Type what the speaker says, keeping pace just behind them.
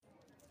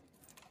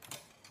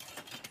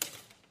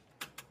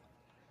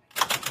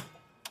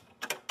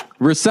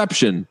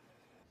Reception.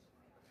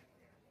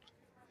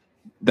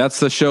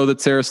 That's the show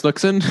that Sarah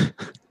Snook's in.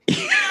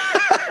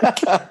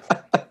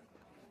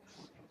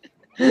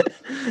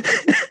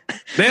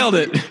 Nailed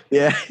it.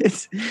 Yeah,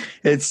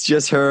 it's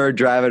just her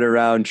driving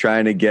around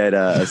trying to get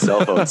a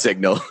cell phone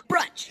signal.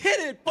 Brunch. Hit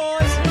it,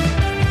 boys.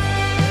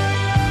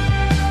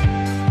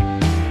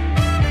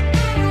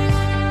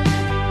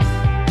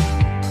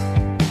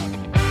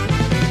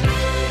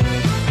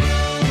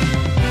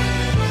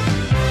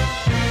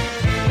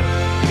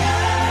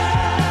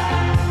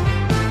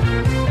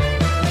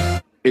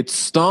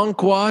 It's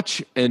Stonk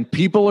Watch, and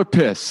people are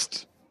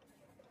pissed.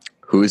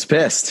 Who's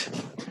pissed?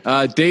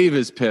 Dave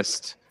is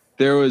pissed.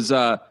 There was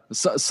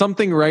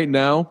something right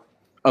now.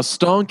 A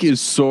stonk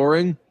is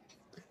soaring,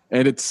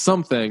 and it's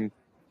something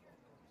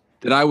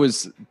that I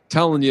was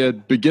telling you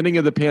beginning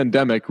of the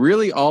pandemic.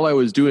 Really, all I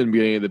was doing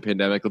beginning of the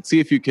pandemic. Let's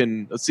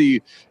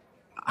see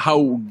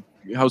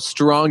how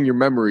strong your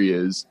memory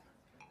is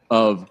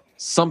of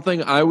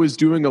something I was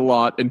doing a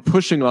lot and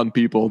pushing on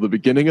people the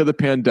beginning of the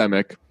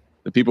pandemic.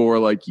 The people were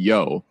like,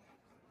 yo,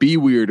 be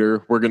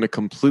weirder. We're going to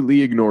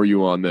completely ignore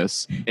you on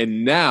this.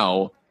 And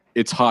now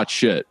it's hot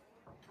shit.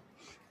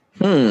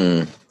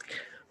 Well,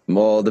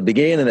 the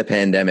beginning of the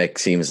pandemic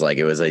seems like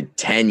it was like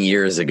 10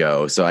 years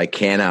ago, so I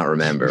cannot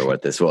remember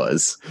what this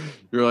was.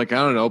 You're like, I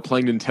don't know,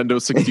 playing Nintendo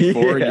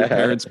 64 in your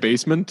parents'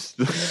 basement?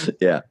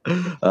 Yeah.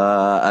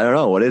 I don't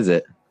know. What is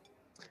it?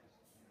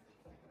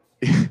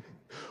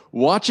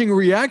 Watching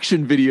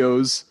reaction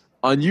videos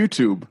on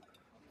YouTube.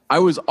 I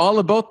was all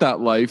about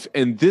that life,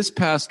 and this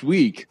past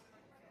week,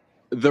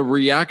 the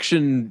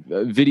reaction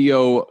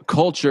video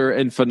culture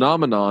and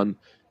phenomenon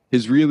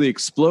has really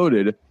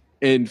exploded.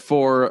 And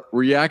for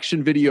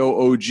reaction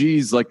video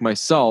OGs like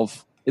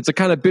myself, it's a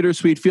kind of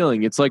bittersweet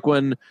feeling. It's like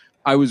when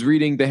I was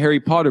reading the Harry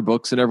Potter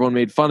books and everyone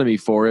made fun of me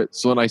for it.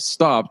 So then I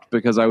stopped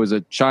because I was a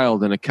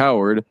child and a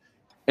coward.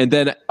 And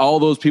then all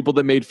those people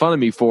that made fun of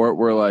me for it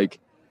were like,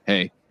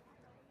 hey,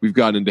 we've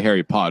gotten into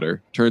Harry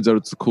Potter. Turns out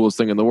it's the coolest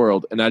thing in the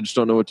world, and I just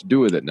don't know what to do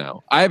with it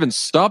now. I haven't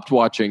stopped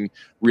watching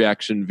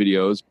reaction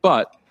videos,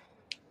 but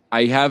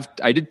I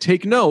did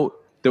take note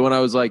that when I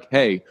was like,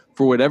 hey,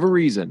 for whatever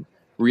reason,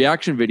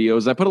 reaction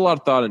videos, I put a lot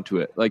of thought into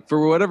it. Like,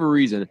 for whatever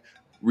reason,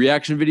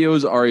 reaction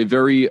videos are a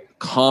very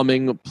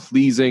calming,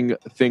 pleasing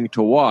thing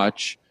to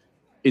watch.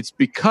 It's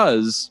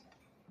because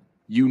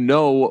you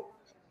know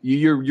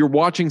you're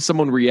watching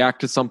someone react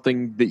to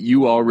something that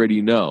you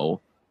already know.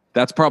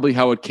 That's probably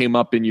how it came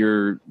up in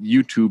your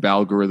YouTube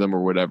algorithm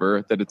or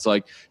whatever, that it's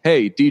like,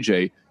 hey,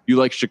 DJ, you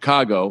like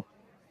Chicago.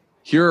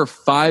 Here are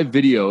 5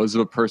 videos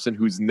of a person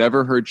who's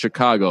never heard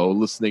Chicago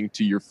listening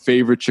to your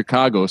favorite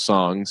Chicago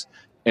songs,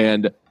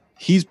 and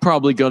he's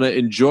probably going to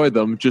enjoy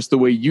them just the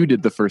way you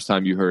did the first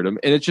time you heard them.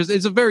 And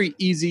it's a very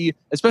easy,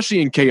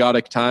 especially in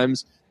chaotic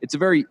times, it's a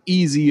very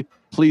easy,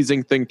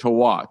 pleasing thing to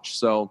watch.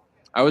 So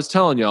I was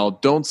telling y'all,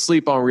 don't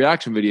sleep on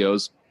reaction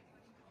videos.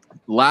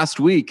 Last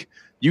week,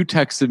 you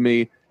texted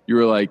me. You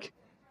were like,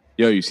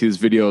 yo, you see this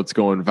video? It's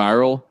going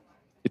viral.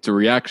 It's a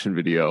reaction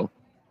video.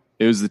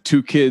 It was the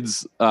 2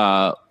 kids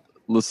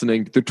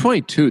listening. They're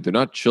 22. They're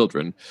not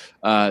children.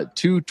 2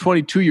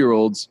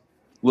 22-year-olds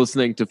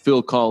listening to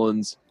Phil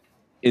Collins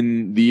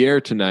in the Air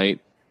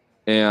Tonight.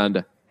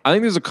 And I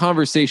think there's a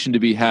conversation to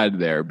be had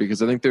there,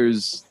 because I think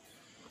there's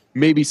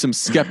maybe some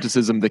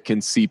skepticism that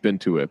can seep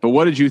into it. But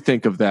what did you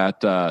think of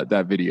that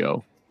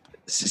video?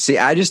 See,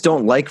 I just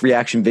don't like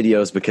reaction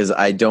videos because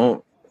I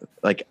don't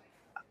like.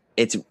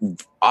 It's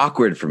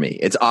awkward for me.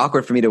 It's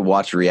awkward for me to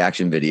watch a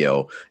reaction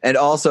video. And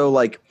also,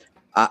 like,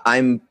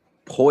 I'm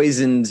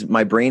poisoned.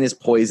 My brain is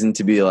poisoned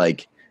to be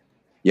like,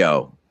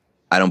 yo,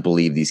 I don't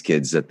believe these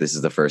kids that this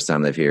is the first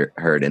time they've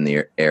heard in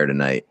the Air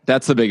Tonight.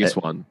 That's the biggest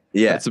one.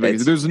 Yeah. That's the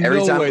biggest. There's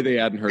no way they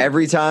hadn't heard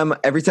Every time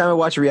I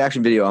watch a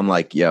reaction video, I'm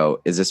like,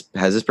 yo, has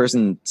this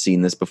person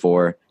seen this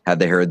before? Have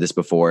they heard this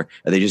before?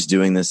 Are they just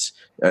doing this?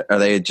 Are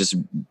they just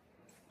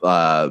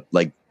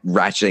like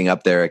ratcheting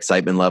up their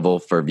excitement level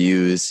for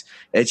views?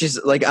 It's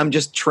just like, I'm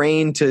just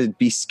trained to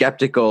be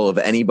skeptical of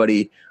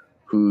anybody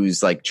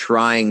who's like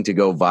trying to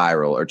go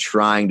viral or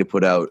trying to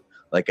put out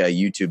like a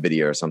YouTube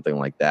video or something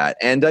like that.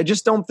 And I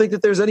just don't think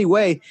that there's any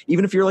way,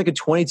 even if you're like a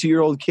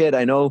 22-year-old kid,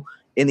 I know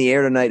In the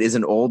Air Tonight is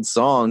an old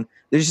song.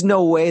 There's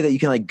no way that you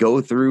can like go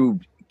through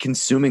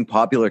consuming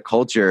popular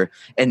culture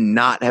and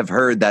not have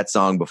heard that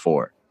song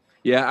before.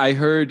 Yeah, I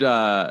heard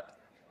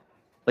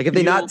like, have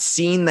they not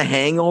seen The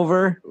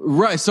Hangover?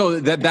 Right. So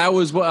that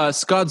was what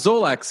Scott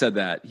Zolak said.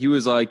 That he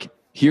was like,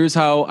 here's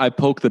how I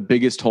poke the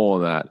biggest hole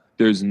in that.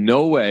 There's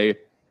no way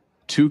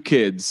 2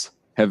 kids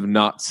have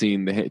not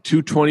seen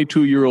 2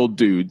 22-year-old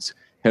dudes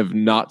have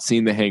not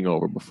seen The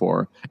Hangover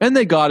before. And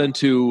they got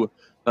into,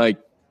 like,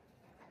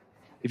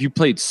 if you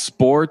played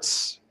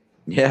sports,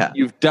 yeah,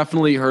 you've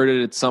definitely heard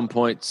it at some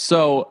point.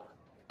 So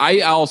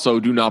I also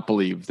do not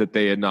believe that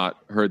they had not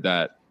heard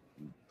that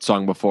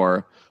song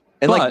before.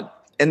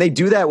 And they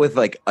do that with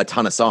like a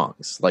ton of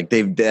songs. Like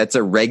that's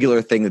a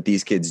regular thing that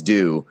these kids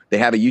do. They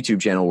have a YouTube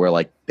channel where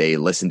like they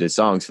listen to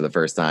songs for the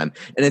first time,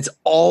 and it's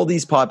all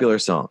these popular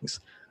songs.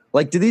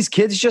 Like, do these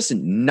kids just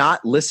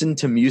not listen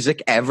to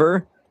music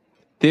ever?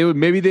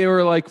 Maybe they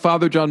were like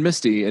Father John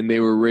Misty and they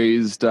were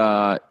raised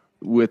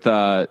with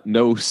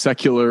no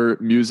secular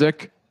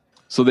music,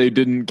 so they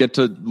didn't get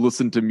to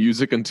listen to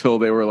music until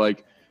they were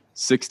like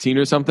 16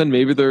 or something.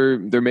 Maybe they're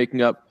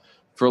making up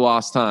for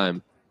lost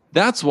time.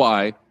 That's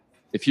why,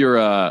 if you're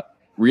a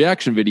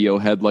reaction video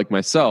head like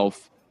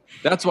myself,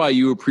 that's why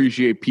you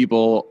appreciate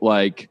people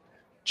like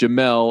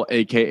Jamel,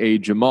 aka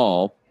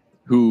Jamal,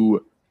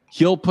 who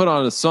he'll put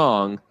on a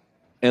song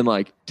and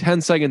like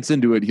 10 seconds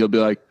into it, he'll be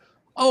like,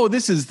 oh,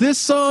 this is this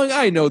song.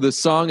 I know this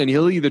song. And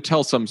he'll either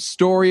tell some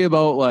story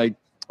about like,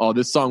 oh,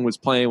 this song was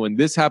playing when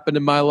this happened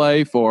in my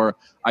life. Or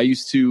I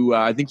used to,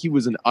 I think he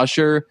was an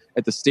usher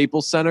at the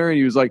Staples Center. And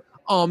he was like,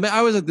 oh man,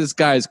 I was at this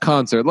guy's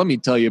concert. Let me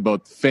tell you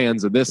about the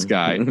fans of this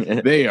guy.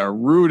 They are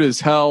rude as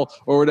hell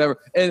or whatever.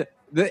 And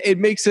it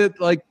makes it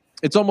like,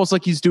 it's almost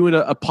like he's doing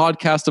a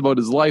podcast about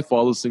his life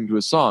while listening to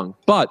a song.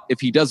 But if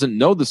he doesn't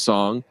know the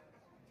song,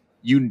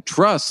 you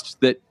trust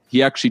that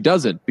he actually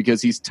doesn't,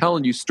 because he's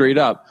telling you straight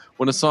up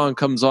when a song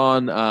comes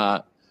on,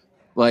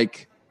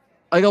 like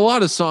a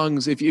lot of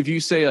songs, if you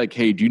say like,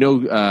 hey, do you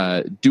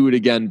know Do It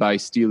Again by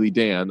Steely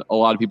Dan? A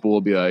lot of people will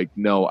be like,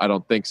 no, I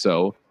don't think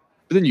so.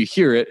 But then you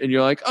hear it and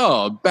you're like,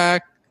 oh,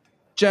 back,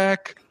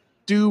 Jack,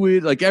 do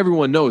it. Like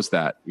everyone knows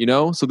that, you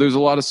know? So there's a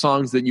lot of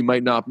songs that you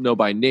might not know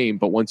by name,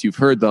 but once you've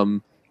heard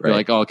them, you're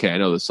like, oh, okay, I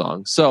know this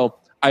song. So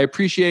I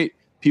appreciate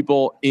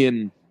people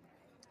in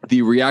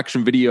the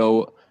reaction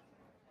video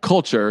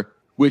culture,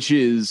 which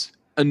is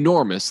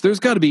enormous. There's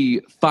got to be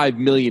 5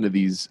 million of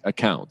these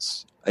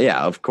accounts. Yeah,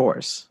 of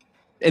course.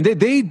 And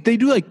they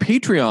do like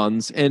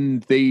Patreons,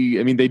 and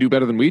they do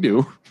better than we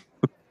do.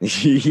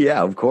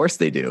 Yeah, of course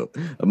they do.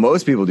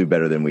 Most people do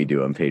better than we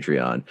do on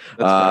Patreon.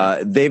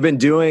 They've been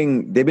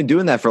doing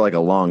that for like a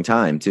long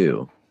time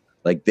too.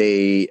 Like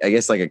I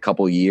guess like a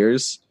couple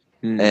years,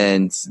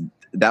 and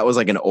that was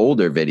like an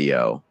older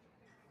video.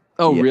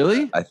 Oh, yeah,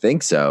 really? I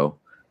think so.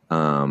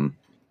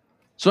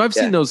 So I've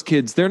seen those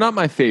kids. They're not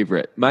my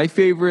favorite. My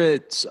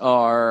favorites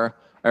are,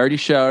 I already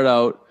shouted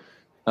out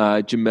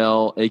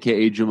Jamel,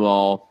 aka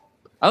Jamal.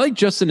 I like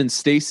Justin and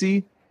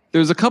Stacy.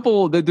 There's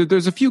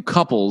a few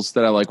couples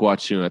that I like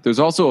watching it. There's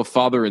also a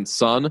father and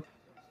son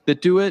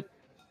that do it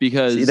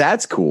because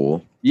that's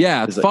cool.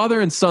 Yeah, father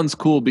and son's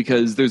cool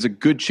because there's a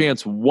good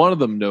chance one of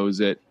them knows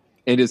it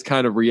and is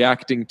kind of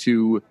reacting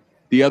to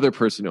the other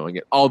person knowing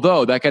it.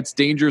 Although that gets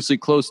dangerously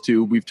close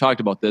to, we've talked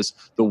about this,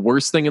 the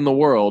worst thing in the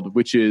world,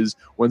 which is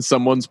when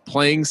someone's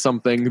playing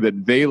something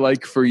that they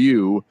like for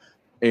you,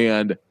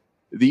 and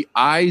the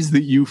eyes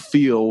that you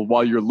feel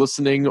while you're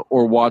listening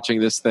or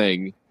watching this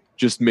thing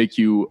just make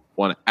you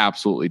want to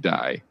absolutely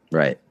die.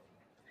 Right.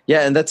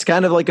 Yeah, and that's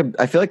kind of like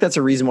I feel like that's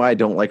a reason why I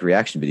don't like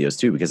reaction videos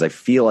too, because I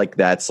feel like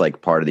that's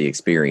like part of the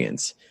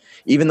experience.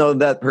 Even though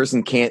that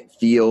person can't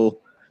feel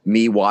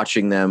me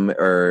watching them,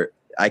 or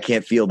I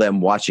can't feel them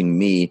watching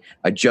me,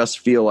 I just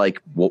feel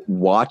like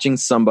watching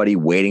somebody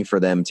waiting for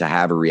them to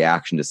have a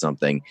reaction to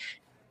something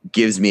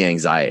gives me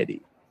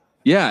anxiety.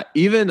 Yeah,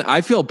 even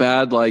I feel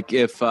bad like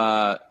if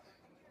like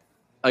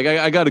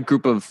I got a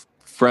group of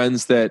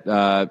friends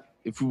that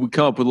if we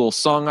come up with little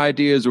song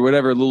ideas or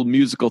whatever, little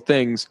musical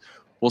things,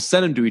 we'll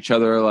send them to each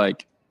other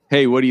like,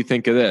 hey, what do you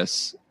think of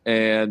this?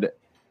 And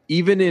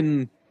even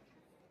in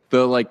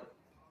the like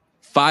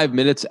 5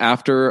 minutes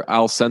after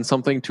I'll send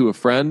something to a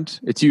friend,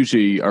 it's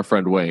usually our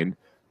friend Wayne,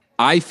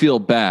 I feel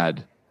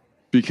bad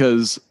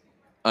because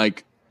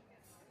like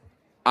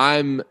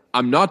I'm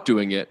not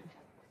doing it,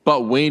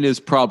 but Wayne is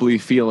probably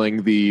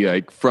feeling the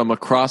like from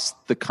across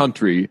the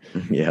country.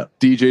 Yeah.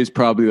 DJ's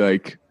probably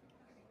like,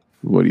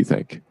 what do you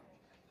think?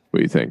 What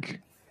do you think?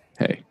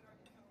 Hey.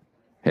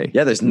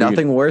 Yeah, there's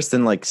nothing worse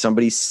than like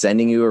somebody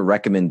sending you a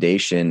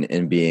recommendation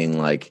and being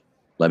like,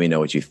 let me know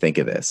what you think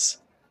of this.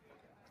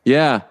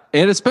 Yeah.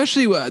 And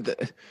especially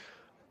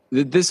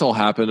this will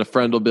happen. A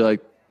friend will be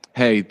like,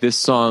 hey, this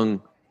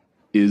song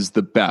is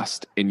the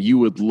best and you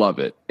would love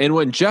it. And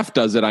when Jeff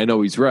does it, I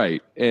know he's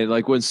right. And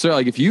like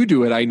if you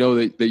do it, I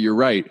know that you're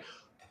right.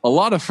 A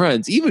lot of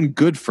friends, even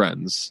good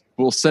friends,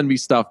 will send me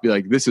stuff, be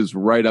like, this is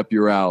right up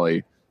your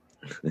alley.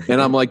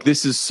 And I'm like,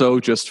 this is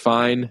so just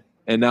fine.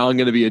 And now I'm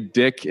going to be a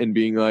dick and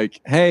being like,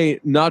 hey,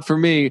 not for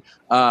me.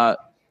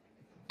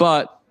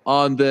 But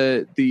on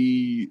the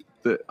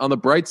on the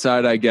bright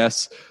side, I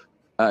guess,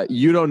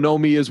 you don't know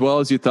me as well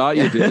as you thought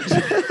you did.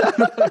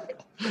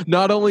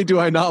 Not only do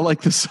I not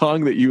like the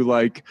song that you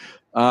like,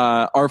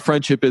 our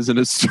friendship isn't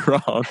as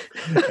strong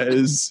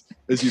as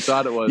you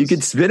thought it was. You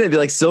could spin it and be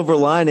like, silver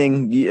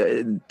lining.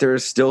 Yeah,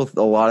 there's still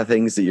a lot of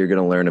things that you're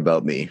going to learn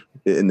about me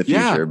in the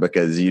future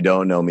because you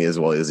don't know me as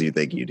well as you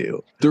think you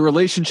do. The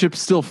relationship's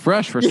still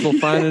fresh. We're still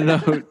finding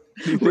out.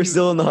 We're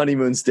still in the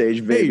honeymoon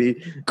stage, baby.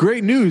 Hey,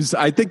 great news.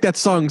 I think that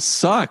song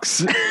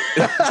sucks.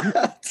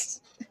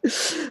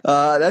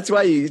 That's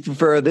why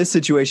for this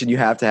situation, you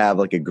have to have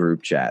like a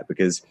group chat,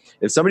 because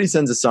if somebody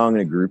sends a song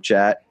in a group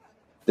chat,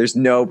 there's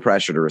no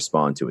pressure to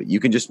respond to it. You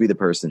can just be the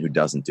person who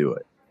doesn't do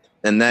it.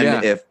 And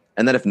then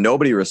if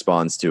nobody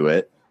responds to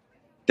it,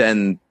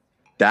 then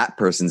that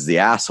person's the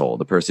asshole,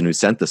 the person who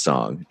sent the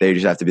song. They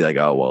just have to be like,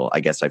 oh, well,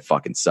 I guess I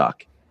fucking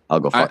suck. I'll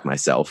go fuck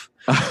myself.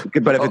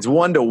 But if it's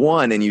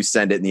 1-to-1 and you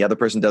send it and the other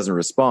person doesn't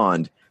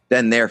respond,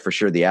 then they're for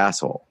sure the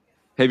asshole.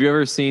 Have you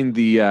ever seen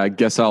the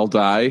Guess I'll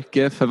Die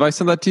GIF? Have I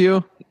sent that to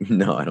you?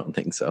 No, I don't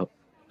think so.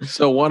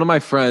 So one of my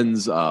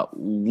friends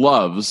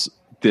loves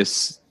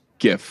this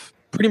GIF.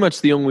 Pretty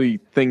much the only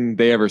thing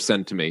they ever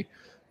sent to me.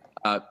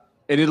 And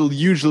it'll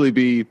usually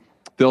be,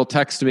 they'll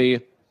text me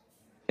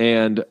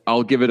and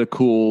I'll give it a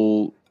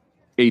cool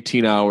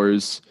 18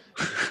 hours.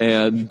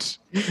 And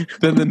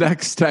then the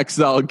next text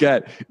I'll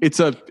get, it's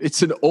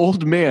an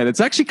old man. It's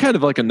actually kind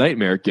of like a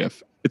nightmare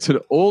GIF.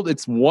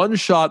 It's one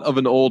shot of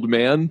an old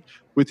man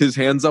with his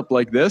hands up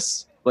like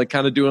this, like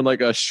kind of doing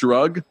like a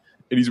shrug.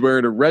 And he's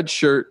wearing a red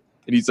shirt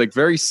and he's like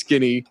very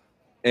skinny.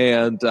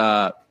 And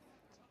the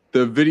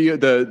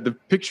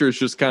picture is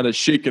just kind of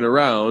shaking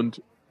around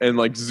and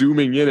like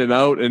zooming in and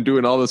out and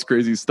doing all this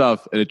crazy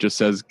stuff. And it just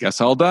says,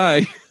 "Guess I'll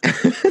die."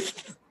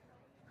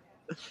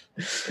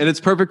 And it's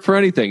perfect for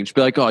anything. Just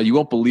be like, "Oh, you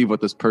won't believe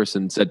what this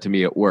person said to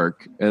me at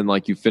work." And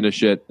like you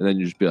finish it and then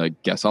you just be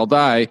like, "Guess I'll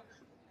die."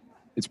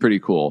 It's pretty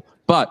cool.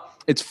 But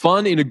it's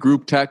fun in a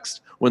group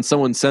text when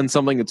someone sends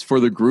something that's for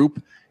the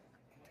group.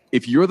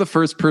 If you're the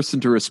first person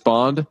to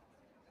respond,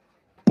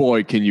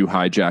 boy, can you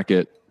hijack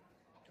it.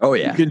 Oh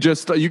yeah.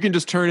 You can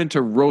just turn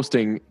into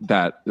roasting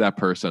that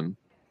person.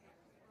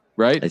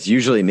 Right? It's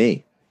usually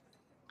me.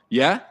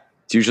 Yeah?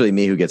 It's usually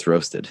me who gets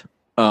roasted.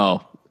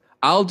 Oh.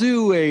 I'll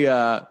do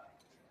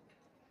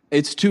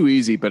it's too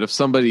easy, but if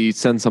somebody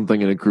sends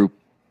something in a group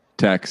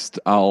text,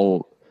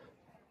 and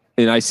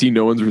I see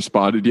no one's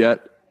responded yet,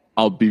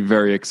 I'll be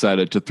very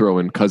excited to throw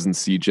in Cousin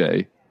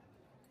CJ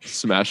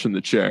smashing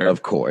the chair.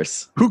 Of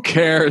course. Who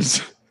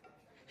cares?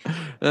 And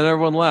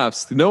everyone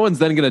laughs. No one's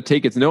then going to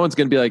take it. No one's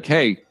going to be like,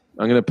 "Hey,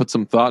 I'm going to put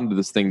some thought into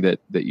this thing that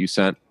you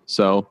sent."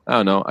 So I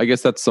don't know. I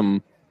guess that's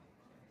some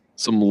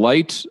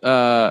light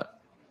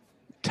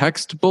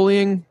text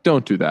bullying.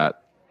 Don't do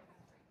that.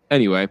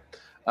 Anyway,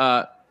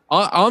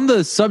 on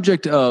the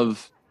subject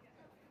of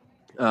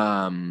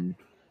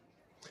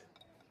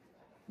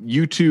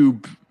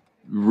YouTube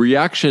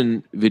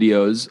reaction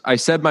videos, I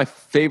said my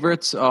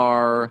favorites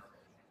are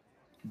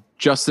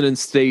Justin and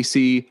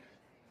Stacy,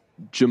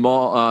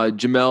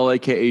 Jamel,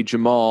 aka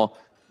Jamal.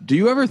 Do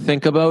you ever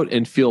think about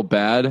and feel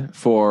bad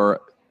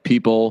for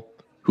people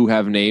who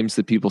have names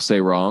that people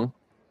say wrong?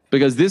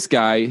 Because this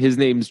guy, his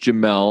name's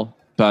Jamel,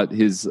 but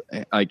his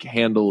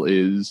handle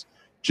is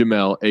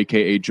Jamel,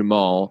 aka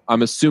Jamal.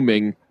 I'm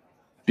assuming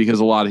because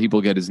a lot of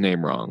people get his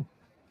name wrong.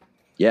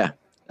 Yeah.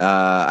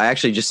 I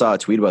actually just saw a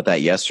tweet about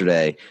that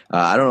yesterday.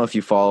 I don't know if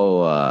you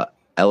follow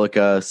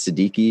Elika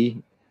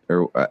Siddiqui,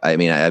 or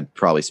I'm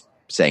probably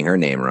saying her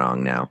name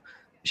wrong now.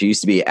 She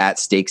used to be at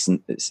Steaks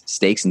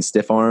and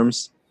Stiff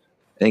Arms.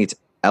 I think it's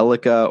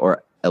Elika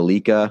or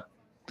Elika.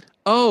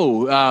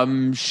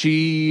 Oh,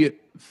 she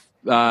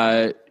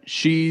was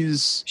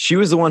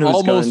the one who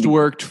almost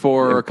worked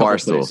for a couple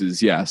Barstool.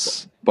 Places.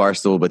 Yes,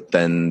 Barstool, but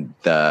then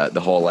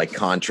the whole like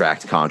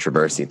contract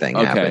controversy thing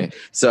happened.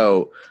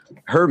 So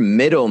her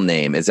middle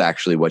name is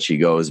actually what she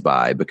goes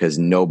by because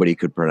nobody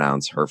could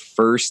pronounce her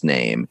first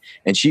name,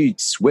 and she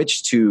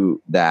switched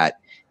to that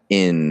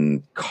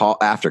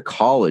after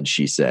college.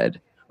 She said,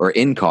 or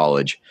in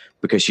college,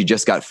 because she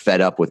just got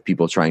fed up with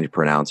people trying to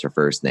pronounce her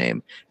first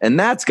name, and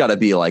that's got to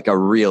be like a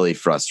really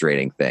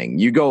frustrating thing.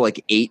 You go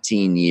like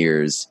 18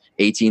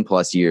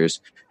 plus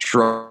years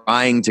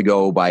trying to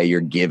go by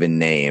your given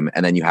name,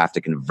 and then you have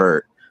to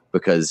convert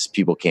because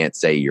people can't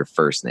say your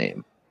first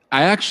name.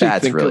 I actually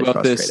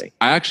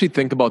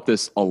think about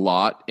this a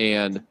lot,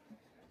 and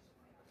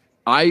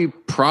I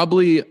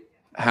probably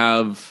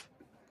have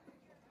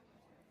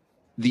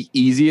the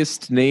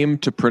easiest name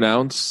to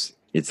pronounce.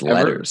 It's ever.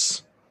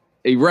 letters,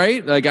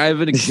 right? Like I have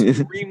an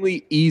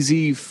extremely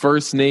easy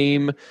first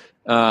name,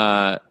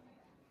 like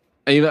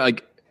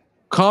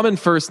common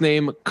first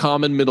name,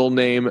 common middle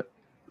name,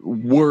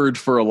 word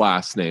for a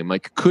last name.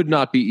 Like could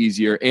not be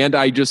easier, and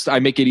I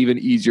make it even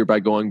easier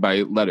by going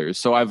by letters.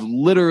 So I've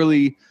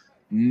literally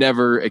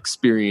never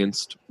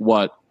experienced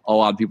what a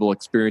lot of people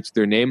experience with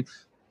their name,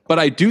 but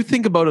I do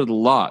think about it a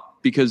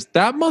lot because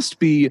that must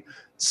be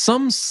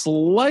some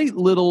slight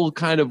little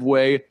kind of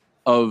way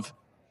of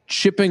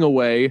chipping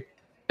away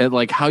at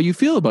like how you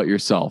feel about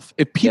yourself.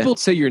 If people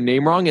say your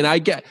name wrong, and I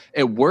get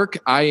at work,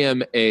 I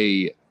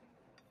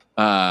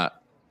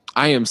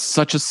am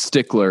such a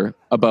stickler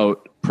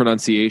about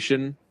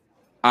pronunciation.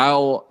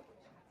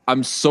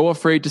 I'm so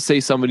afraid to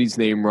say somebody's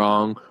name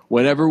wrong.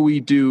 Whenever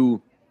we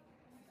do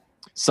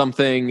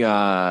something,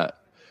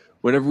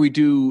 whenever we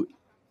do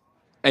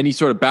any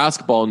sort of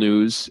basketball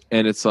news,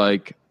 and it's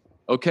like,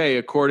 okay,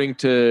 according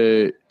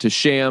to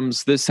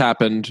Shams, this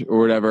happened or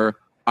whatever,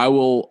 I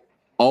will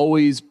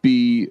always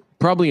be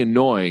probably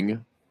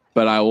annoying,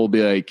 but I will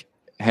be like,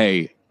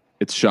 hey,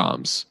 it's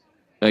Shams.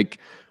 Like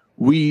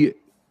we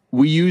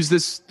use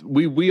this,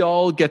 we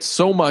all get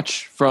so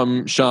much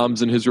from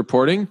Shams and his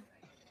reporting.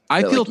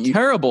 I feel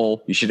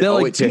terrible. You should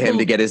owe it to him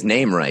to get his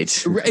name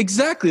right.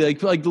 Exactly.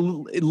 Like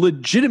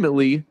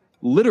legitimately,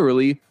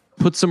 literally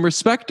put some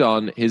respect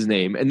on his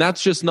name. And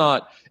that's just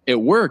not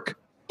at work.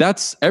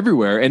 that's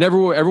everywhere. And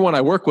everyone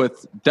I work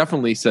with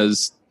definitely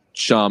says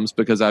Shams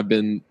because I've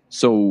been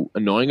so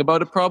annoying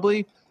about it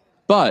probably.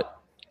 But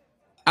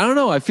I don't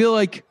know. I feel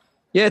like,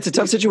 yeah, it's a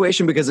tough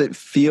situation because it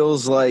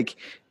feels like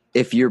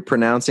if you're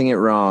pronouncing it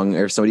wrong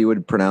or if somebody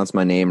would pronounce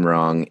my name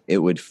wrong, it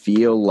would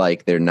feel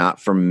like they're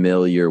not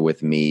familiar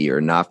with me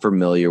or not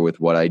familiar with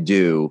what I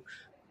do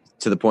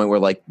to the point where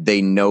like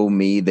they know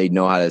me, they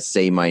know how to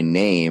say my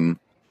name.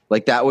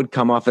 Like that would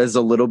come off as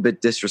a little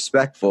bit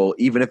disrespectful,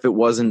 even if it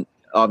wasn't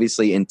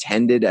obviously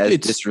intended as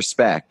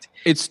disrespect.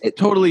 It's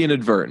totally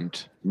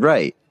inadvertent.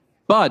 Right.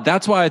 But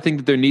that's why I think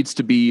that there needs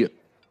to be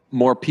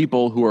more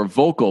people who are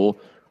vocal,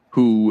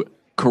 who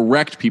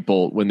correct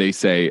people when they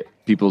say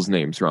people's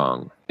names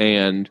wrong.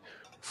 And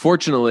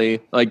fortunately,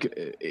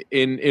 like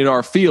in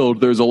our field,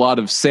 there's a lot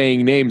of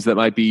saying names that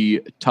might be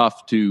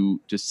tough to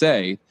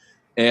say.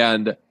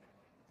 And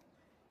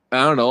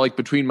I don't know, like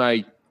between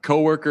my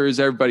coworkers,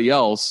 everybody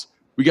else,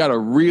 we got a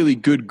really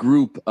good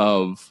group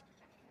of,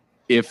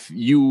 if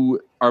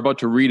you are about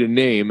to read a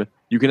name,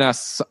 you can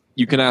ask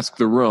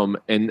the room,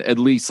 and at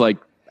least like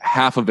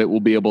half of it will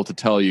be able to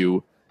tell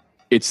you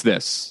it's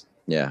this.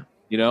 Yeah.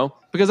 You know,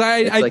 because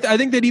I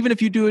think that even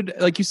if you do it,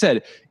 like you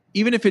said,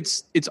 even if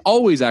it's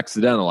always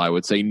accidental, I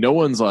would say no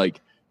one's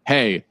like,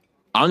 hey,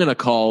 I'm going to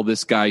call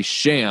this guy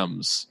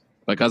Shams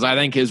because I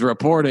think his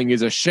reporting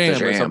is a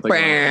sham or something.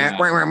 Right.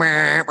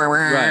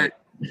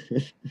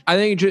 I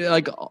think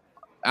like,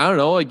 I don't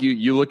know, like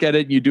you look at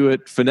it, you do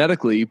it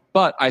phonetically,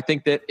 but I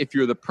think that if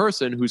you're the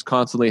person who's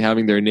constantly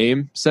having their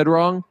name said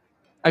wrong,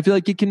 I feel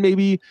like it can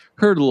maybe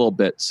hurt a little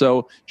bit.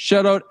 So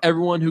shout out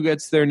everyone who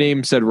gets their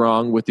name said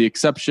wrong, with the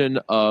exception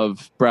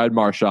of Brad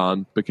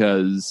Marchand,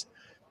 because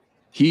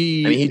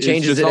he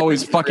changes just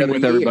always fucking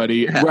with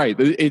everybody. Yeah. Right.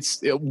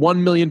 It's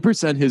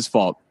 1,000,000% his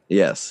fault.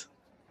 Yes.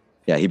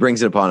 Yeah, he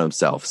brings it upon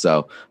himself.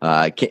 So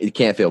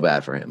can't feel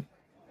bad for him.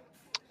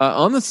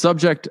 On the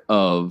subject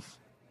of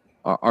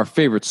our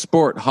favorite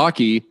sport,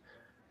 hockey,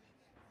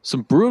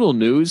 some brutal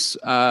news.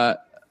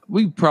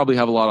 We probably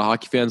have a lot of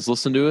hockey fans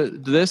listen to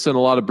this, and a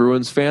lot of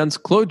Bruins fans.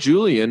 Claude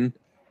Julien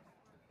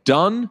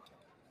done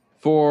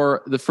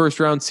for the first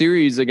round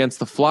series against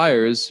the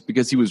Flyers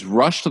because he was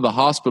rushed to the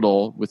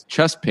hospital with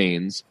chest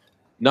pains,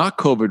 not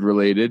COVID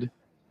related,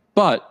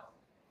 but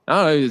I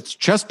don't know, it's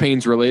chest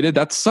pains related.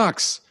 That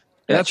sucks.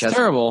 Yeah, that's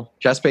terrible.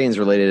 Chest pains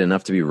related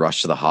enough to be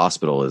rushed to the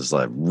hospital is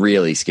a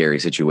really scary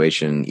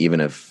situation, even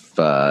if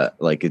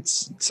it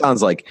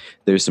sounds like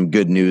there's some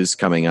good news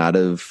coming out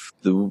of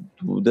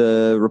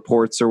the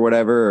reports or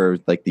whatever, or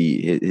like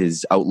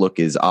his outlook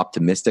is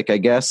optimistic, I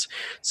guess.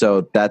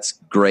 So that's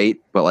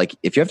great. But like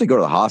if you have to go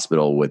to the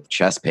hospital with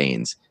chest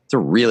pains, it's a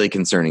really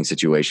concerning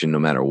situation no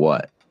matter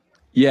what.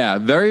 Yeah,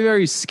 very,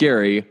 very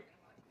scary.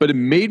 But it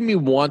made me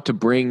want to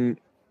bring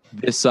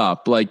this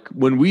up. Like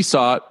when we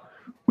saw it,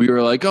 we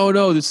were like, oh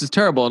no, this is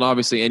terrible. And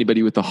obviously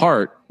anybody with the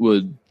heart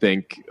would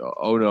think,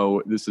 oh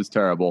no, this is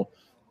terrible.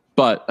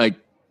 But like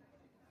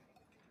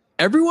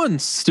everyone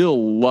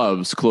still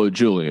loves Claude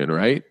Julien,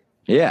 right?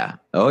 Yeah.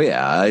 Oh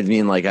yeah. I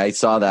mean, like I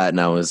saw that and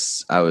I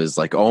was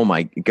like, oh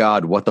my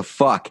God, what the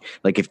fuck?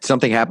 Like if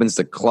something happens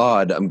to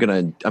Claude, I'm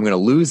gonna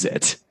lose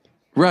it.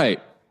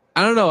 Right.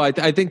 I don't know.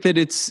 I think that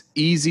it's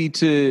easy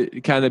to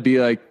kind of be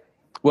like,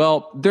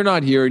 well, they're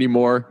not here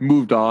anymore.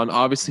 Moved on.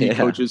 Obviously he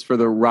coaches for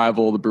the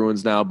rival, the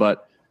Bruins now,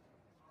 but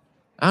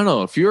I don't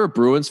know, if you're a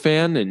Bruins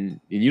fan and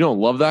you don't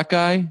love that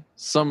guy,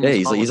 he's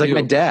like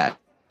my dad.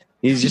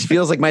 He just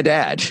feels like my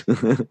dad.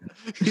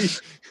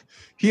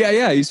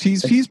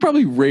 He's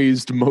probably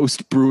raised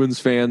most Bruins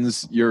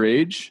fans your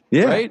age.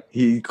 Yeah, right?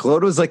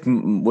 Claude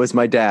was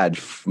my dad,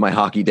 my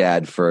hockey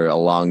dad for a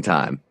long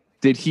time.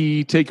 Did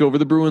he take over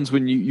the Bruins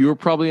when you were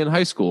probably in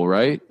high school,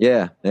 right?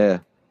 Yeah.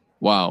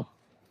 Wow.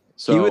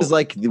 So he was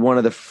like one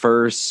of the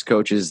first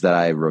coaches that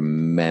I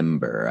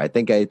remember. I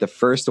think the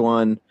first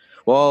one.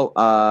 Well,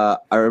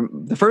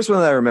 the first one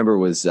that I remember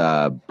was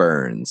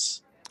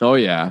Burns. Oh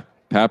yeah,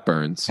 Pat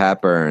Burns,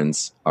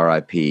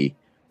 R.I.P.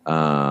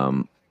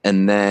 And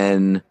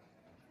then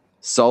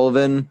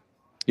Sullivan.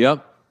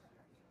 Yep.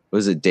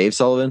 Was it Dave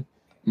Sullivan?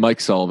 Mike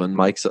Sullivan.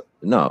 Mike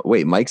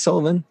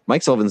Sullivan?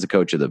 Mike Sullivan's the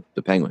coach of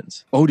the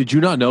Penguins. Oh, did you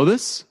not know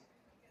this?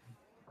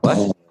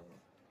 What?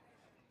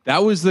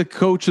 That was the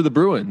coach of the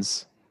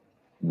Bruins.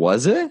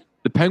 Was it?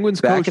 The Penguins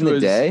back coach in the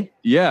day?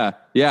 Yeah.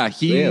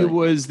 He really?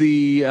 was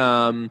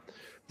the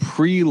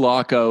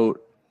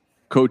pre-lockout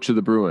coach of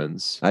the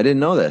Bruins. I didn't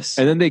know this.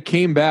 And then they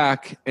came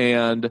back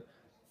and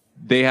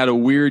they had a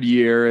weird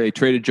year. They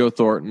traded Joe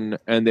Thornton,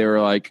 and they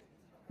were like,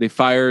 they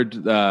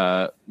fired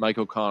Mike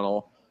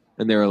O'Connell,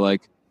 and they were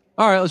like,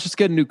 all right, let's just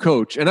get a new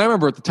coach. And I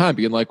remember at the time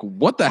being like,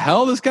 what the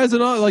hell? This guy's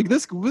not like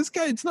this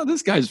guy. It's not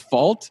this guy's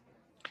fault.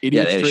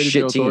 Idiots traded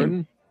Joe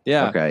Thornton.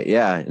 Yeah. Okay.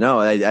 Yeah. No,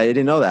 I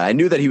didn't know that. I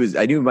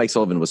knew Mike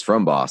Sullivan was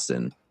from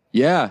Boston.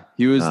 Yeah.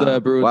 He was the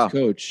Bruins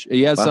coach.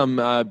 He has some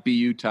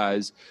BU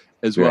ties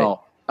as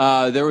well.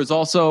 There was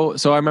also,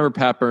 so I remember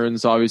Pat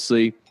Burns,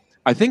 obviously.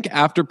 I think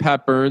after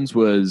Pat Burns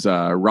was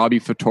Robbie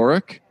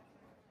Ftorek.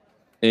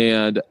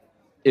 And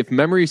if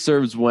memory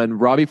serves, when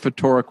Robbie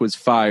Ftorek was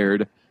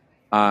fired,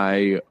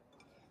 I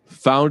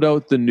found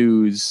out the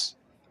news.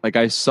 Like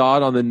I saw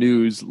it on the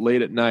news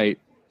late at night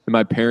and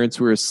my parents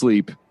were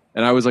asleep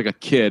and I was like a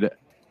kid,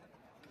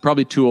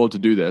 probably too old to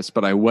do this,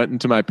 but I went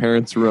into my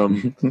parents'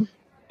 room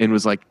and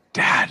was like,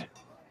 Dad.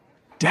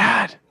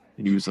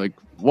 And he was like,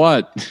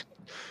 what?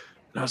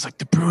 And I was like,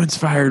 the Bruins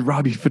fired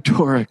Robbie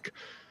Fedoruk.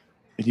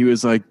 And he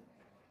was like,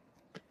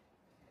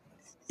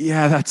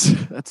 yeah,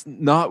 that's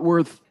not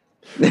worth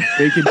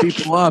waking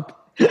people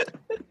up.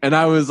 And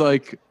I was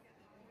like,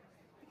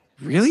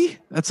 really?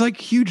 That's like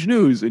huge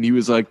news. And he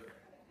was like,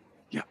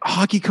 yeah,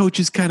 hockey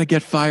coaches kind of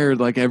get fired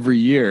like every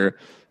year.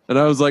 And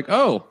I was like,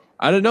 oh,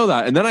 I didn't know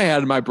that. And then I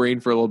had in my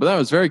brain for a little bit. I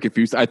was very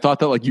confused. I thought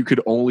that like you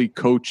could only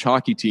coach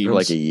hockey teams for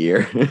like a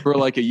year.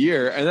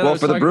 And then well,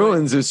 for the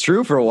Bruins, it's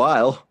true for a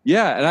while.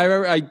 Yeah. And I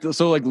remember,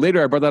 so like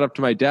later I brought that up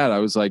to my dad. I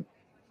was like,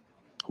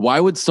 why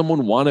would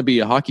someone want to be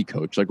a hockey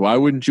coach? Like, why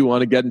wouldn't you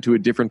want to get into a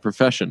different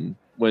profession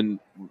when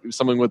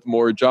someone with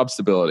more job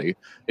stability?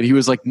 And he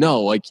was like, no,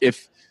 like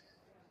if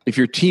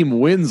your team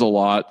wins a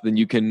lot, then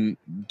you can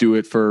do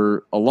it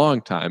for a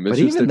long time. But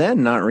even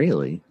then, not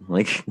really.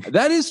 Like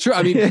that is true.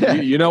 I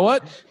mean, you know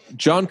what?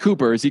 John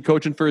Cooper, is he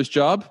coaching for his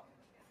job?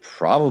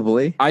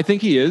 Probably. I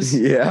think he is.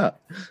 Yeah.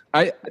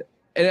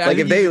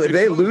 If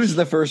they lose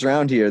the first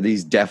round here,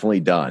 he's definitely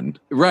done.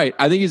 Right.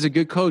 I think he's a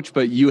good coach,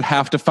 but you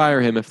have to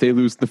fire him if they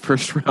lose the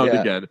first round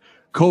again,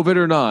 COVID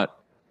or not.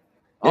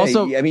 Yeah,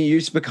 also, I mean, you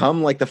just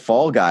become like the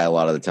fall guy a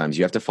lot of the times.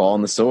 You have to fall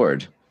on the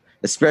sword,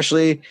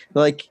 especially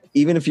like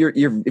even if your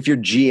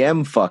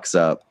GM fucks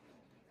up,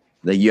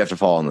 then you have to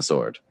fall on the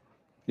sword.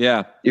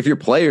 Yeah. If your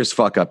players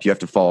fuck up, you have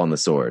to fall on the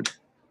sword.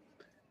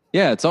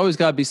 Yeah, it's always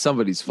got to be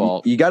somebody's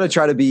fault. You got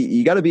to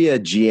be a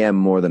GM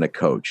more than a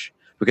coach,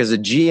 because a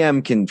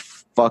GM can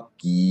fuck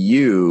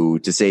you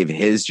to save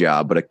his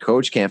job, but a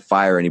coach can't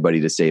fire anybody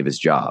to save his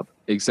job.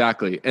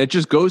 Exactly. And it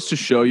just goes to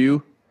show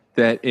you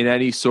that in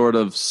any sort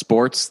of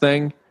sports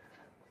thing,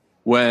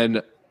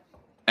 when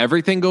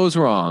everything goes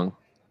wrong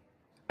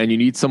and you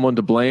need someone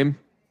to blame,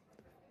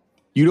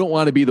 you don't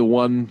want to be the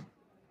one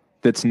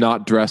that's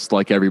not dressed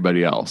like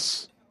everybody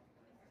else.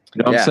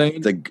 You know what I'm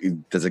saying?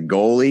 There's a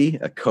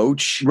goalie, a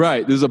coach.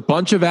 Right. There's a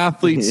bunch of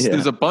athletes. Yeah.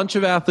 There's a bunch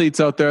of athletes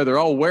out there. They're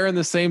all wearing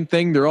the same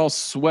thing. They're all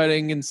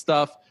sweating and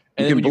stuff.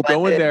 And then when you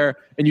go in there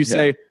and you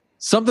say,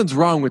 something's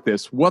wrong with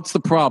this. What's the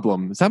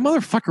problem? Is that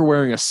motherfucker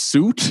wearing a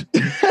suit?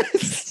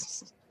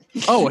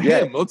 Oh,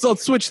 him.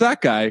 Let's switch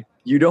that guy.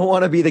 You don't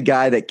want to be the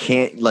guy that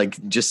can't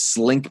like just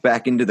slink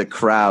back into the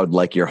crowd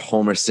like you're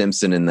Homer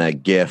Simpson in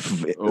that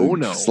GIF. Oh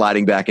no,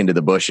 sliding back into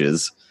the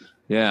bushes.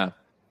 Yeah,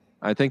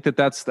 I think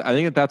that's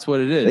what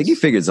it is. I think you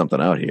figured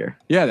something out here.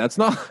 Yeah, that's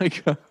not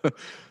like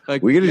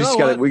we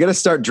gotta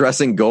start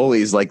dressing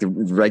goalies like the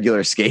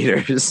regular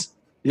skaters.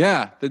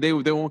 Yeah, they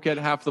won't get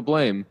half the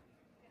blame.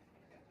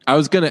 I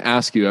was going to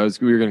ask you,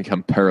 we were going to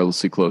come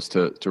perilously close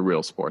to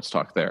real sports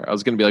talk there. I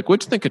was going to be like,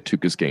 what'd you think of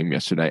Tuukka's game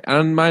yesterday? I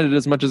didn't mind it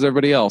as much as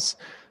everybody else.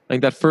 I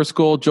think that first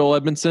goal, Joel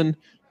Edmondson,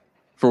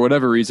 for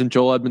whatever reason,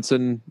 Joel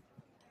Edmondson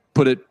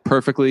put it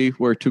perfectly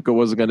where Tuukka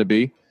wasn't going to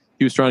be.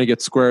 He was trying to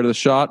get square to the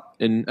shot,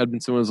 and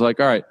Edmondson was like,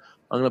 all right,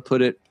 I'm going to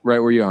put it right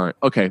where you aren't.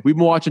 Okay, we've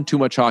been watching too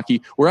much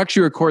hockey. We're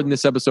actually recording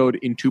this episode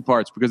in two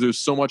parts because there's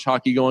so much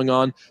hockey going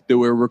on that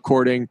we're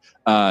recording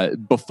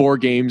before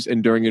games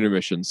and during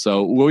intermission.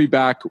 So we'll be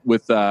back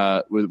with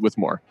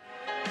more.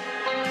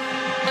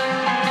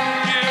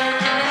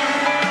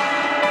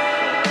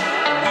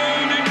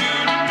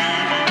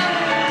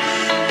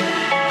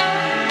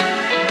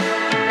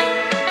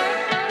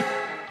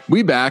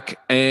 We back,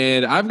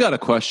 and I've got a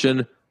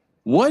question.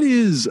 What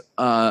is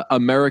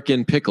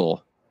American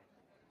Pickle?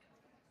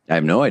 I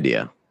have no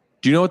idea.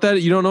 Do you know what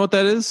that? You don't know what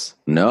that is?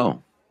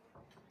 No.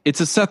 It's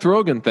a Seth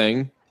Rogen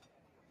thing,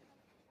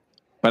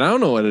 but I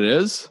don't know what it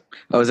is.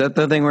 Oh, is that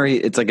the thing where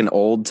it's like an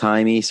old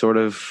timey sort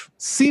of?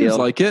 Seems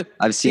like it.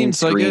 I've seen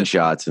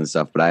screenshots and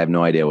stuff, but I have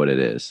no idea what it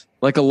is.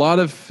 Like a lot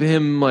of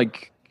him,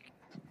 like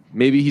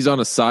maybe he's on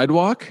a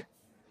sidewalk.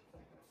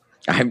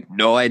 I have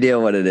no idea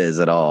what it is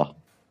at all.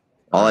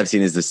 All I've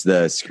seen is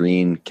the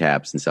screen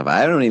caps and stuff.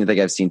 I don't even think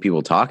I've seen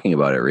people talking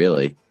about it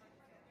really.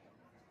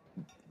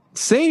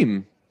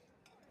 Same.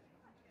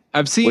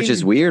 I've seen, which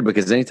is weird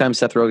because anytime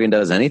Seth Rogen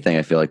does anything,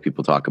 I feel like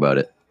people talk about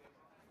it.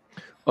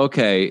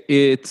 Okay,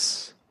 you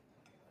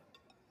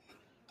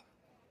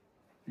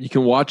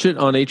can watch it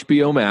on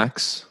HBO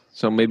Max,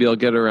 so maybe I'll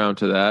get around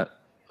to that.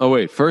 Oh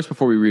wait, first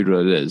before we read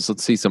what it is,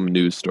 let's see some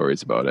news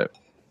stories about it.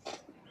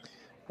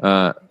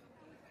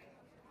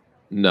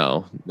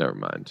 No, never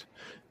mind.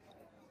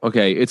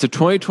 Okay, it's a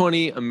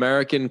 2020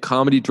 American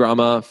comedy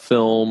drama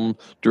film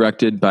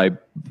directed by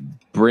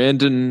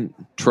Brandon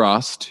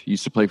Trust.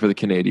 Used to play for the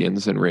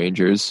Canadiens and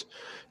Rangers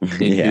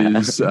in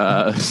his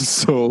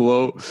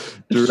solo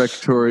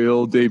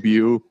directorial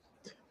debut.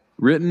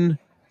 Written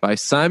by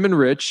Simon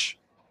Rich.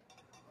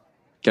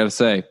 Gotta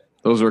say,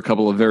 those are a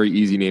couple of very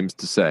easy names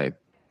to say.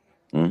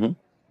 Mm-hmm.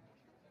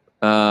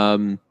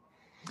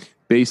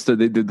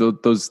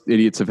 Those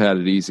idiots have had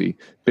it easy.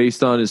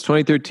 Based on his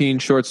 2013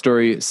 short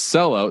story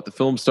Sellout, the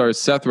film stars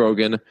Seth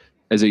Rogen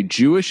as a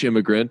Jewish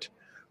immigrant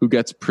who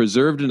gets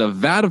preserved in a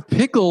vat of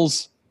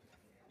pickles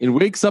and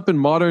wakes up in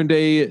modern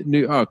day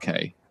New.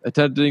 Okay,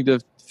 attempting to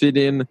fit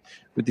in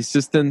with the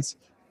assistance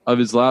of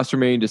his last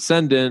remaining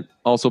descendant,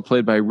 also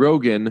played by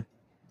Rogan.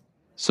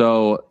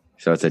 So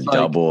it's a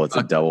double. It's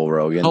a double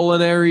Rogan.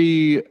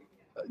 Culinary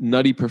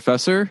nutty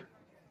professor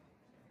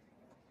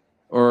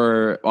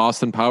or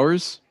Austin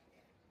Powers.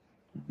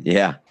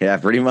 Yeah,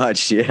 pretty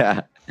much.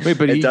 Yeah. Wait,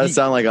 but it does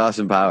sound like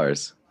Austin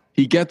Powers.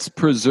 He gets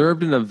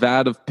preserved in a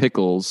vat of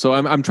pickles. So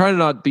I'm trying to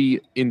not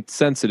be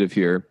insensitive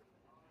here.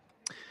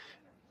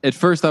 At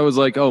first, I was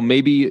like, oh,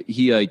 maybe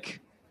he like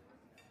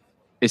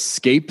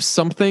escapes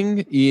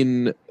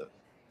something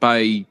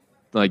by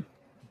like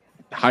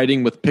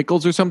hiding with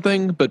pickles or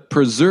something. But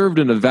preserved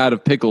in a vat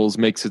of pickles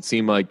makes it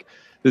seem like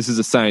this is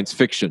a science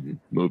fiction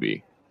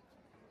movie,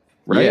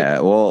 right? Yeah,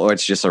 well, or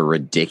it's just a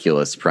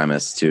ridiculous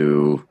premise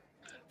to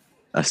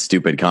a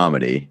stupid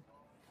comedy.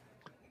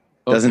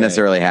 Doesn't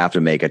necessarily have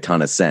to make a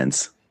ton of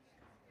sense.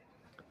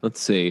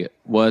 Let's see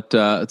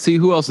let's see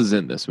who else is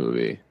in this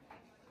movie.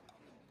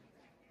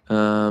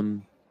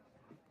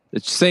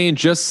 It's saying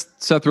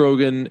just Seth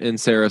Rogen and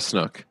Sarah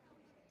Snook.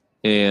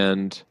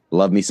 And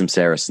love me some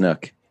Sarah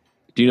Snook.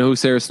 Do you know who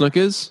Sarah Snook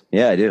is?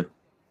 Yeah, I do.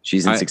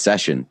 She's in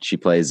Succession. She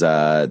plays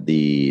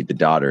the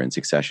daughter in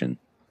Succession.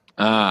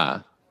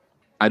 I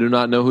do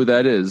not know who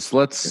that is.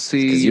 Let's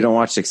see. Because you don't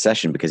watch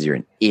Succession because you're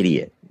an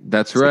idiot.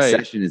 That's right.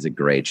 Succession is a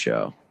great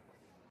show.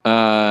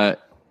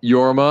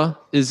 Yorma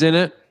is in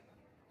it.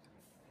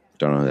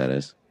 Don't know who that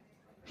is.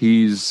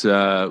 He's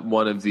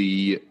one of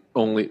the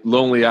only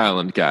Lonely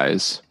Island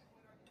guys.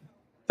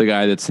 The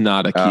guy that's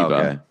not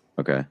Akiva.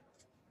 Oh, okay.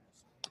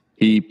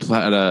 He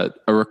had a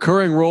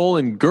recurring role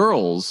in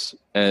Girls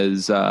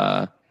as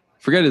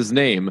forget his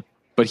name,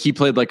 but he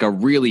played like a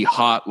really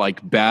hot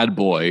like bad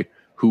boy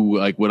who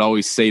like would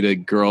always say to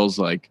girls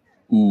like,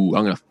 "Ooh,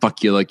 I'm gonna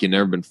fuck you like you've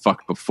never been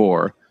fucked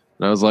before."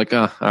 And I was like,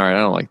 all right, I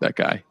don't like that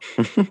guy.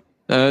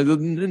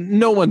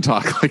 No one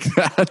talk like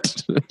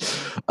that.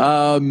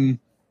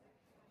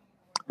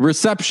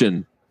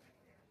 Reception.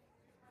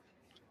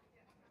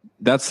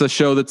 That's the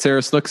show that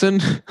Sarah Snook's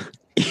in.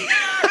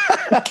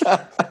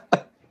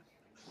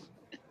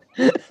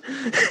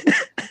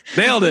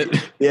 Nailed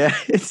it. Yeah,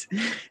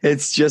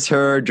 it's just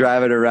her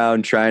driving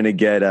around trying to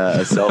get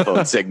a cell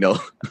phone signal.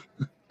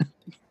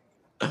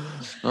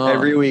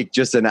 Every week,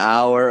 just an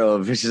hour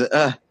of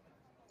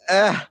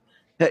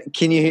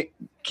can you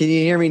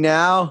hear me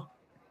now?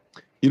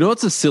 You know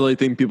what's a silly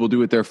thing people do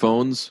with their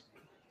phones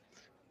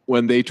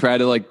when they try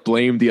to like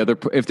blame the other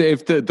if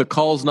the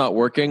call's not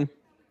working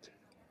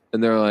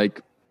and they're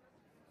like,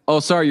 "Oh,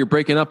 sorry, you're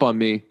breaking up on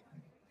me."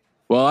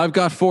 Well, I've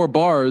got 4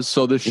 bars,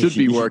 so this should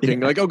be working.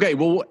 Like, okay,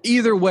 well,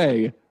 either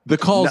way, the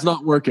call's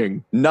not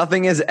working.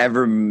 Nothing has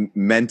ever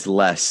meant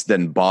less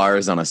than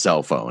bars on a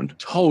cell phone.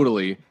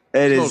 Totally.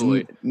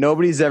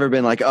 Nobody's ever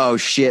been like, "Oh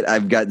shit,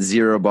 I've got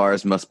 0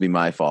 bars, must be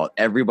my fault."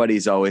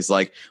 Everybody's always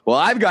like, "Well,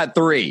 I've got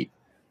 3.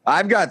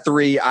 I've got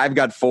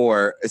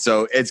 4,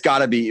 so it's got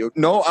to be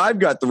no. I've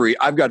got 3.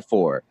 I've got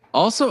 4."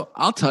 Also,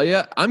 I'll tell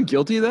you, I'm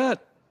guilty of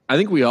that. I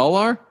think we all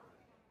are.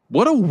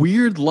 What a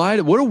weird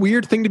lie! What a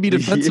weird thing to be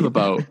defensive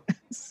about.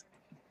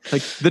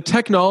 Like the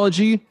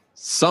technology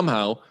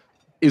somehow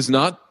is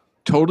not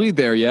totally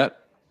there yet,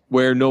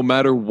 where no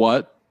matter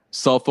what,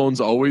 cell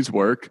phones always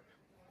work.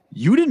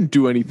 You didn't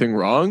do anything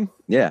wrong.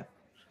 Yeah.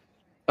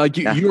 Like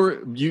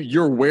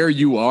you're where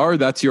you are.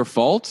 That's your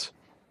fault.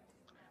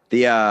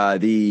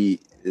 The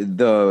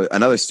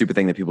another stupid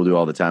thing that people do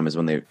all the time is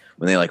when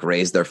they like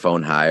raise their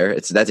phone higher.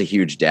 That's a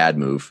huge dad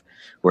move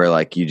where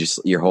like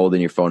you're holding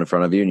your phone in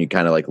front of you and you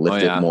kind of like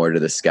lift it more to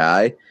the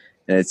sky,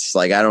 and it's just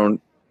like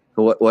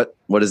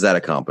what is that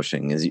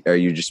accomplishing? Are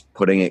you just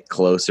putting it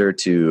closer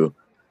to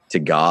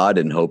God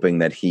and hoping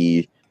that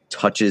He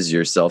touches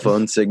your cell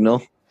phone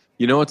signal?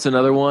 You know what's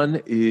another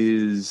one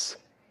is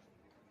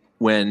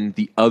when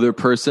the other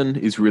person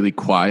is really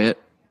quiet,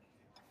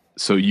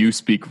 so you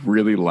speak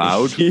really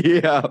loud.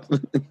 Yeah.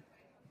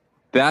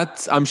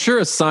 I'm sure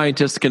a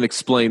scientist can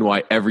explain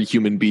why every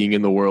human being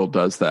in the world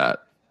does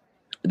that.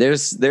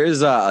 There's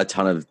a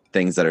ton of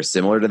things that are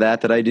similar to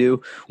that I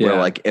do. Where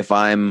like if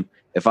I'm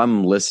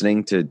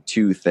listening to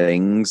 2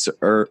 things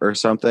or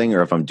something,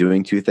 or if I'm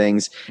doing 2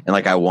 things and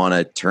like I want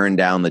to turn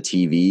down the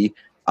TV,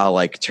 I'll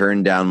like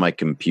turn down my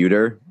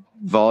computer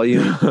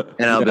volume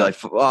and I'll be like,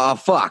 "Oh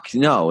fuck,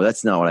 no,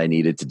 that's not what I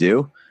needed to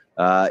do."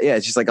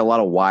 It's just like a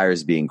lot of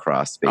wires being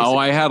crossed. Basically. Oh,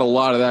 I had a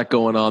lot of that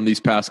going on these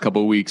past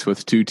couple of weeks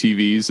with 2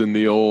 TVs in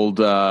the old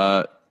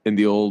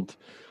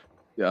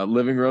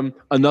living room.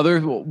 Another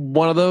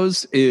one of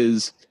those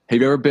is: have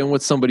you ever been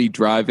with somebody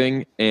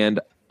driving and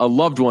a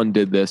loved one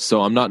did this?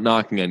 So I'm not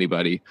knocking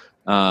anybody.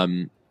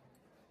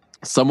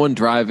 Someone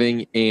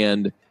driving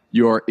and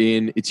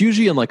it's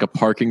usually in like a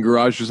parking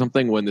garage or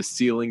something when the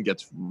ceiling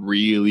gets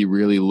really,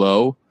 really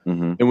low.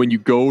 Mm-hmm. And when you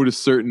go to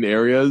certain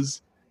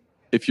areas,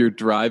 if you're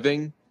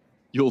driving,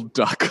 you'll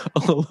duck a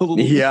little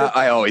bit. Yeah,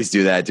 I always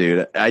do that,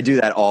 dude. I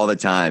do that all the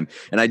time.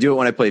 And I do it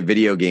when I play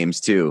video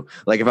games too.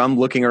 Like if I'm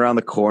looking around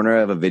the corner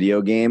of a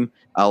video game,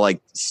 I'll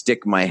like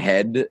stick my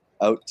head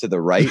out to the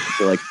right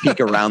to like peek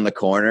around the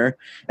corner.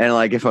 And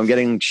like if I'm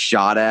getting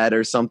shot at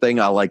or something,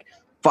 I'll like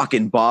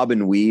fucking bob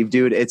and weave,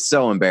 dude. It's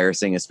so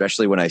embarrassing,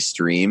 especially when I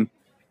stream,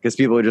 because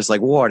people are just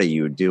like, what are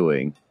you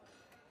doing?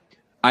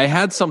 I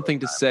had something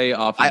to say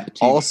off of I the TV.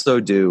 also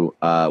do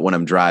when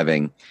I'm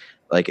driving,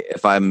 like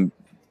if I'm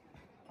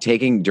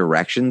taking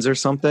directions or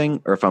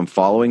something, or if I'm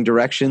following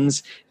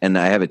directions and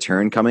I have a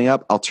turn coming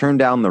up, I'll turn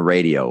down the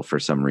radio for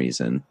some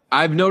reason.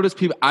 I've noticed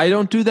people, I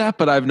don't do that,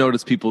 but I've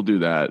noticed people do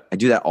that. I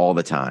do that all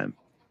the time.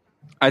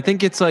 I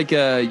think it's like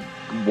a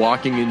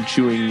walking and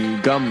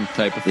chewing gum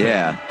type of thing.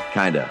 Yeah,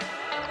 kind of.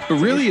 But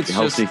really, It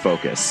helps me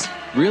focus.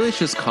 Really, it's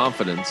just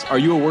confidence. Are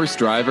you a worse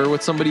driver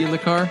with somebody in the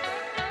car?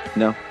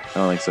 No, I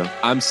don't think so.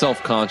 I'm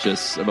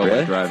self-conscious about my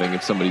Really? driving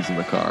if somebody's in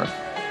the car.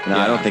 No,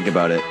 Yeah. I don't think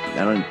about it.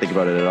 I don't think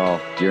about it at all.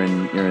 You're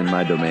in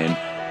my domain.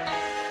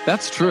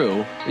 That's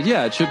true.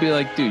 Yeah, it should be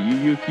like, dude,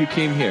 you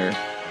came here.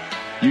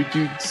 You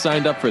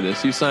signed up for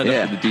this. You signed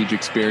Yeah. up for the Deej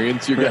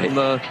experience. You're Right. getting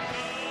the...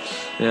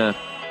 Yeah.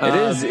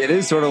 It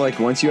is sort of like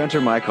once you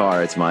enter my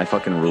car, it's my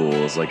fucking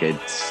rules. Like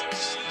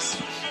that's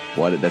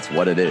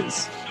what it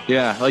is.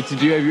 Yeah, like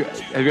have you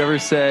ever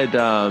said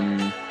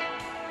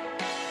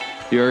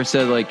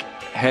like,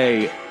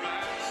 hey,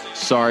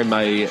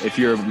 sorry, if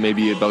you're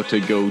maybe about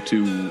to go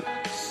to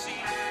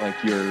like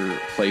your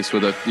place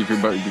if you're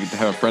about to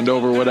have a friend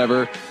over or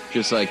whatever,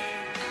 just like,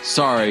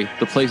 sorry,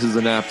 the place is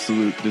an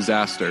absolute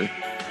disaster.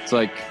 It's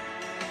like,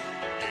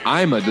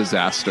 I'm a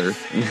disaster.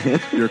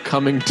 You're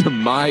coming to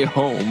my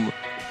home.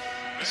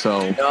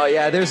 So Oh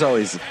yeah, there's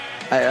always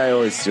I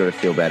always sort of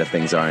feel bad if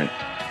things aren't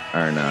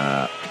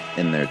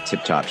in their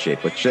tip top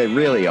shape, which they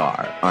really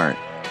aren't.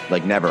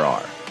 Like never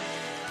are.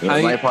 You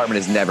know, my apartment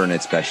is never in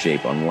its best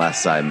shape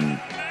unless I'm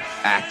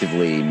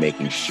actively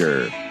making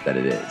sure that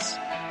it is.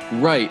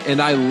 right,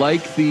 and I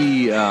like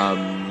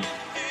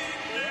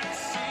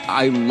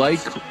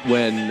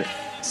when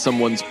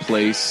someone's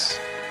place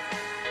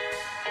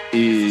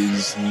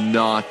is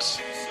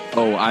not,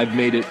 oh, I've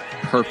made it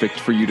perfect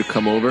for you to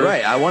come over.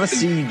 Right. I want to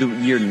see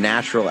your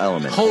natural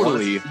element.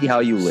 Totally. I wanna see how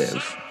you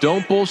live.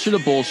 Don't bullshit a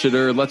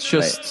bullshitter. Let's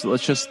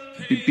just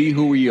be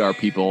who we are,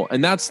 people.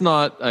 And that's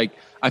not like,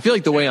 I feel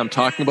like the way I'm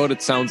talking about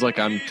it sounds like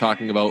I'm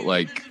talking about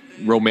like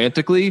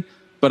romantically,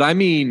 but I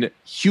mean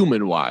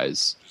human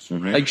wise.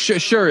 Mhm. Like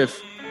sure,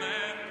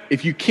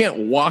 if you can't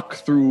walk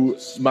through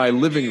my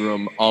living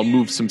room, I'll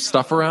move some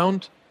stuff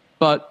around.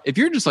 But if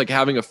you're just like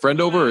having a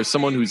friend over or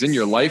someone who's in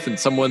your life and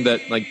someone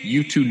that like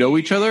you two know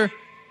each other,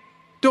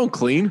 don't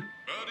clean.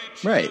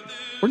 Right.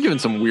 We're giving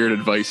some weird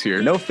advice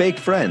here. No fake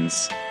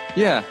friends.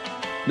 Yeah.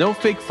 No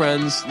fake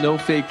friends, no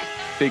fake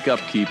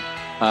upkeep.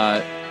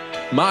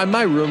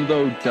 My room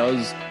though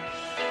does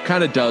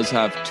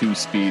have two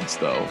speeds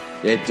though.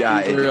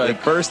 The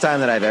first time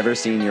that I've ever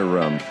seen your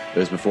room, it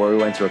was before we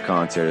went to a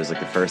concert. It was like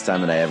the first time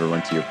that I ever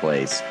went to your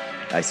place.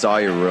 I saw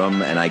your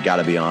room, and I got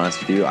to be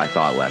honest with you, I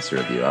thought lesser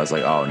of you. I was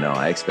like, oh no,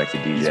 I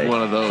expected DJ. He's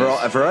one of those.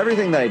 For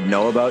everything that I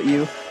know about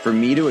you, for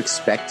me to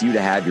expect you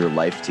to have your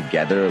life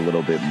together a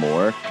little bit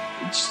more, it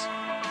just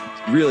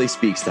really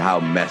speaks to how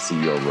messy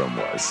your room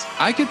was.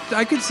 I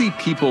could see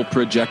people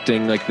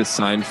projecting like the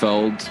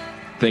Seinfeld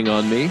thing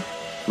on me,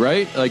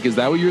 right? Like, is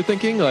that what you're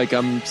thinking? Like,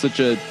 I'm such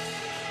a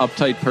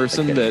uptight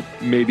person that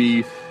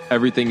maybe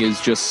everything is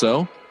just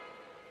so?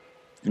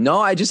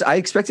 No, I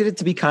expected it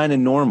to be kind of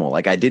normal.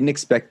 Like I didn't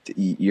expect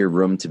your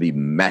room to be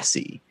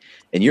messy.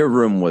 And your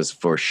room was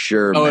for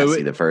sure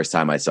messy the first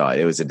time I saw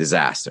it. It was a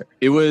disaster.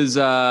 It was,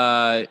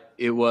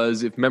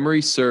 if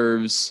memory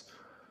serves,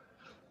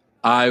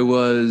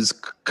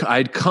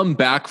 I'd come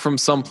back from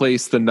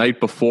someplace the night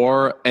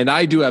before, and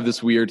I do have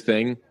this weird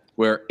thing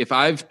where if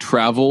I've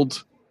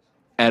traveled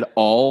at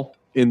all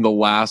in the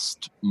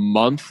last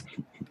month,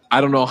 I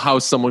don't know how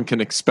someone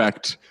can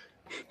expect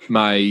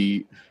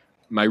my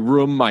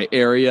room, my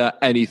area,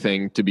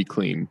 anything to be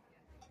clean.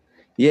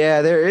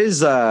 Yeah, there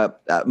is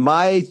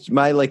my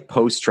like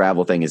post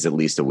travel thing is at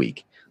least a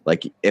week.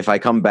 Like if I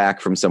come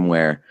back from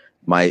somewhere,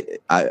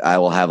 I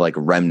will have like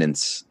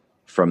remnants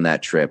from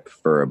that trip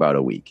for about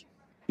a week.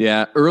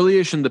 Yeah,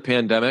 early-ish in the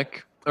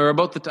pandemic, or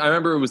about I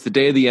remember it was the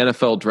day of the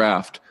NFL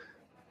draft.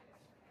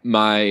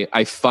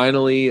 I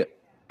finally,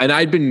 and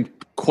I'd been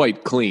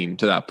quite clean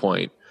to that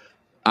point.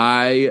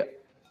 I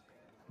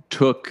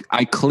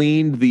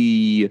cleaned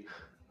the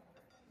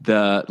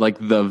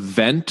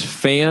vent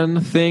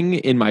fan thing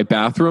in my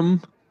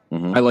bathroom.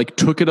 Mm-hmm. I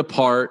took it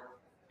apart,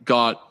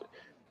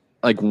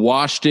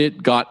 washed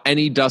it, got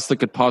any dust that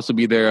could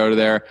possibly be there out of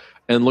there,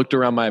 and looked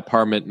around my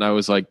apartment, and I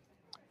was like,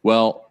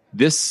 well,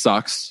 this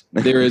sucks.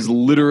 There is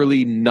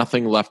literally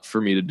nothing left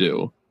for me to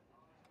do.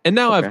 And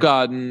now I've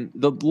gotten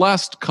the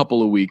last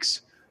couple of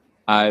weeks,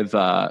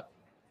 I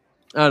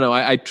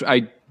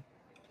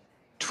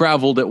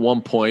traveled at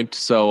one point,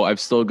 so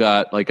I've still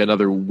got like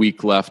another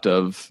week left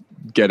of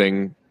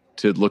getting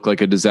to look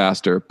like a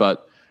disaster.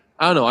 But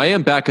I don't know. I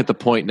am back at the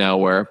point now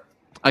where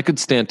I could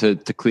stand to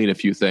clean a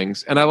few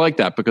things, and I like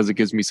that because it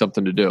gives me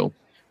something to do.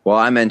 Well,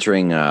 I'm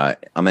entering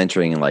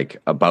like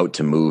about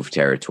to move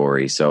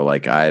territory. So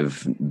like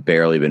I've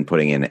barely been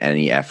putting in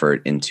any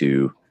effort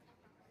into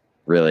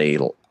really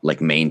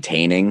like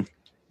maintaining.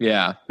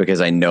 Yeah.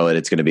 Because I know that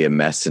it's going to be a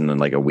mess in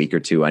like a week or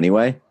two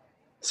anyway.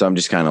 So I'm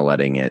just kind of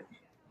letting it,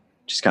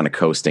 just kind of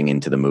coasting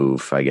into the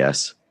move, I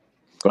guess.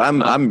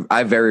 But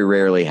I very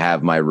rarely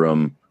have my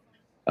room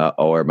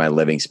or my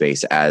living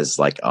space as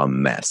like a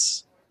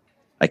mess.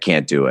 I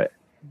can't do it.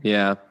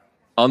 Yeah.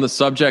 On the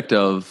subject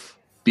of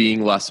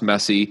being less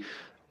messy,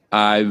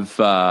 I've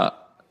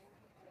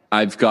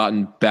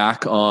gotten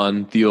back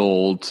on the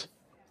old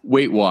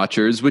Weight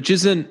Watchers, which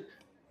isn't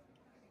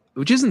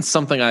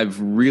something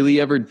I've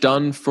really ever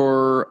done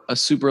for a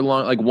super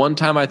long. Like one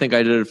time, I think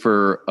I did it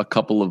for a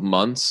couple of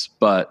months,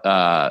 but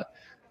a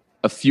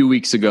few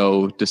weeks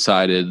ago,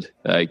 decided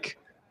like,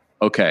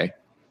 okay,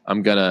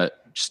 I'm gonna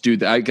just do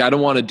that. I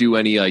don't want to do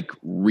any like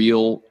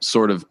real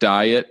sort of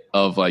diet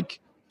of like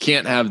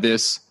can't have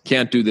this,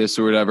 can't do this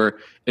or whatever.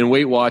 And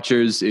Weight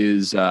Watchers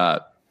is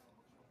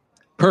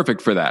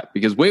perfect for that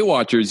because Weight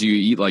Watchers you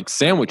eat like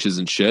sandwiches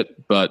and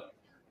shit, but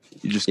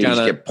you just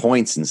get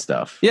points and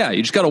stuff. Yeah,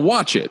 you just got to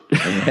watch it.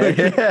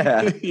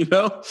 Yeah. You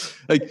know,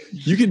 like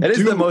you can. It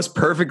is the most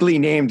perfectly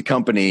named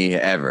company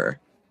ever.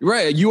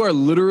 Right, you are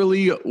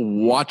literally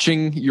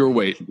watching your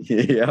weight.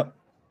 Yeah.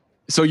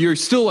 So you're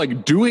still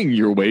like doing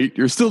your weight.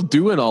 You're still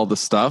doing all the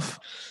stuff.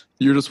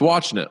 You're just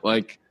watching it.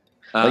 Like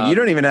you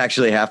don't even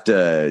actually have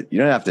to. You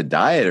don't have to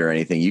diet or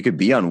anything. You could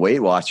be on Weight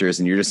Watchers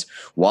and you're just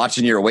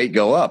watching your weight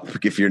go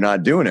up if you're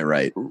not doing it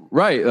right.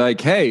 Right.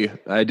 Like, hey,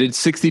 I did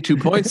 62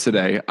 points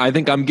today. I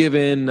think I'm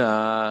given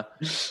how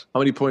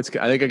many points?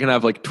 I think I can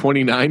have like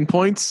 29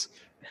 points.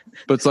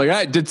 But it's like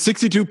I did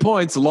 62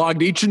 points,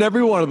 logged each and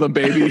every one of them,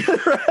 baby.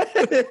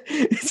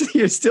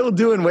 You're still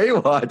doing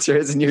Weight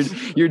Watchers and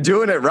you're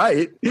doing it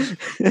right.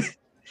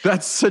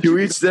 That's such to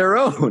each their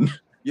own.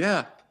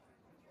 Yeah.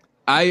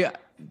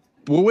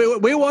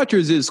 Weight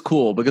Watchers is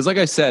cool because like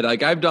I said,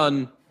 like I've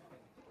done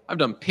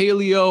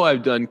paleo,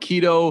 I've done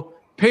keto.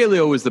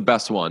 Paleo is the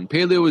best one.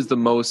 Paleo is the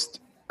most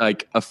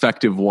like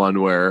effective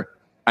one where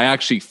I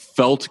actually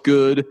felt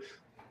good,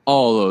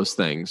 all those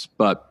things.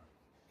 But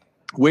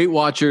Weight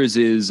Watchers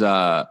is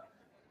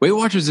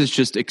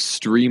just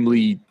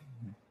extremely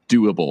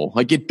doable.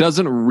 Like it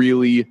doesn't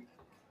really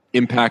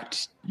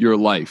impact your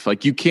life.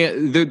 Like you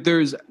can't.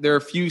 There are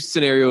a few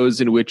scenarios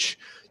in which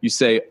you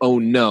say, "Oh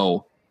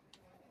no,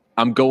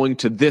 I'm going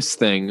to this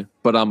thing,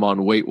 but I'm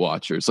on Weight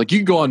Watchers." Like you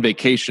can go on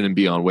vacation and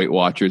be on Weight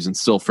Watchers and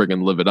still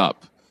friggin' live it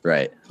up.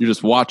 Right. You're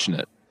just watching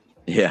it.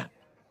 Yeah.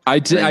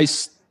 And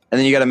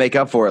then you got to make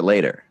up for it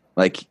later.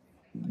 Like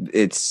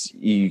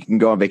you can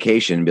go on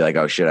vacation and be like,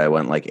 oh shit, I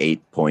went like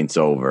 8 points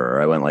over,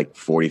 or I went like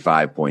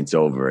 45 points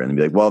over, and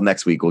be like, well,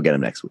 next week we'll get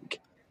them next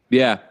week.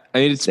 Yeah. I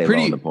mean, it's Stay low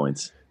on the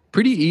points.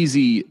 Pretty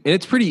easy, and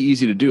it's pretty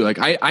easy to do. Like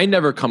I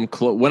never come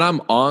close when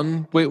I'm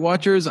on Weight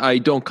Watchers. I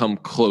don't come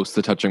close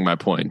to touching my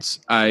points.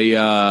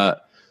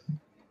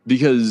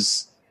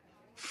 Because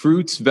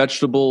fruits,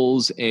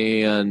 vegetables,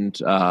 and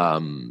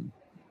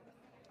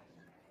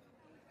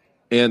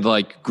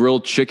like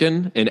grilled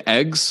chicken and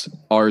eggs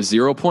are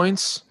 0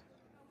 points.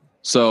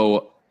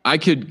 So I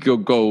could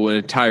go an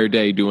entire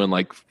day doing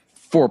like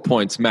 4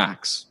 points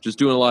max, just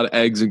doing a lot of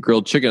eggs and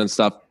grilled chicken and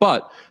stuff.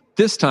 But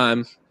this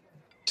time,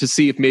 to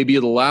see if maybe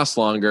it'll last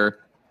longer,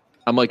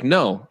 I'm like,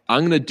 no, I'm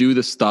going to do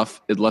the stuff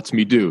it lets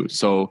me do.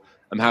 So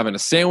I'm having a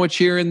sandwich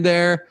here and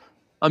there.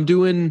 I'm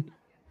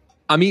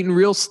eating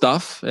real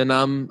stuff, and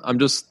I'm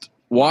just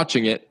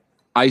watching it.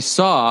 I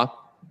saw,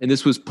 and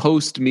this was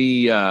post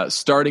me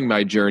starting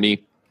my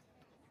journey,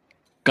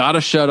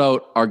 gotta shout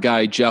out our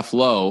guy, Jeff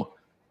Lowe.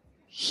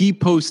 He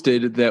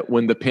posted that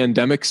when the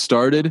pandemic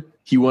started,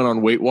 he went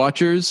on Weight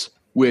Watchers,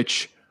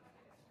 which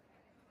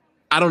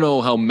I don't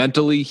know how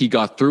mentally he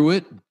got through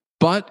it,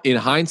 but in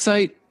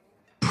hindsight,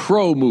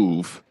 pro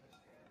move,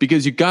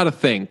 because you got to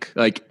think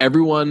like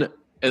everyone,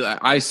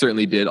 I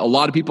certainly did. A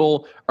lot of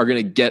people are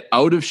going to get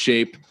out of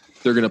shape.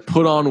 They're going to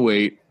put on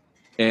weight.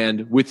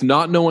 And with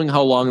not knowing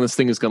how long this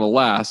thing is going to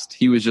last,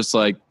 he was just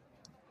like,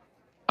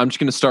 I'm just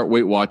going to start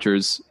Weight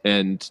Watchers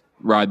and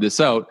ride this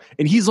out.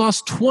 And he's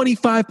lost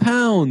 25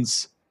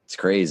 pounds. It's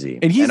crazy.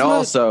 And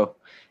also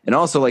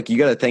like you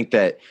got to think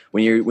that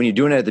when you're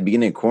doing it at the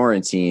beginning of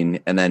quarantine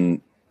and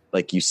then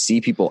like you see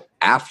people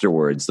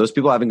afterwards, those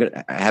people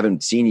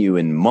haven't seen you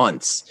in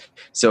months.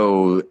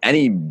 So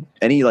any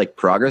like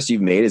progress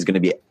you've made is going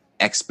to be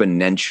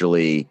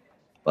exponentially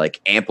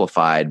like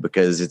amplified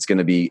because it's going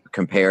to be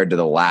compared to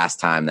the last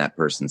time that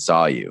person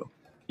saw you.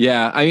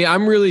 Yeah. I mean,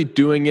 I'm really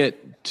doing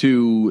it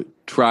to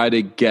try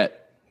to get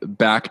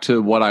back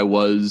to what I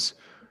was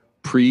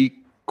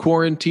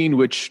pre-quarantine,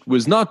 which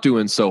was not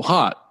doing so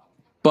hot,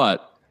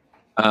 but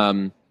I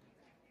don't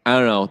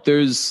know.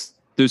 There's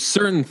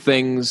certain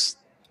things,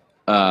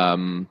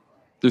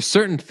 there's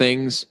certain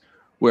things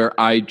where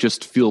I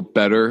just feel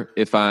better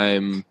if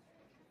I'm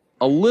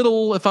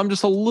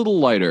just a little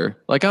lighter.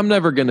 Like I'm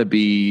never going to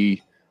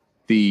be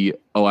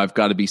I've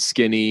got to be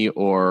skinny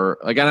or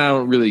like, and I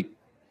don't really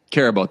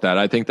care about that.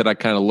 I think that I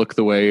kind of look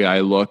the way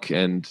I look,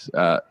 and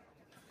I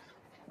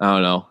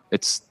don't know.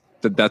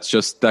 That's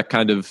just, that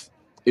kind of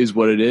is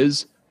what it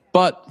is.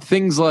 But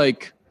things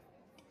like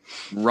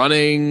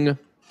running,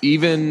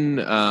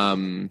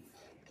 even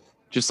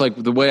just like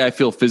the way I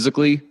feel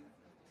physically,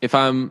 if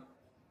I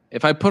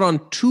put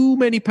on too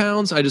many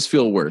pounds, I just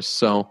feel worse.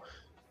 So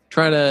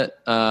trying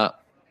to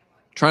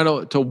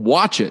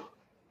watch it,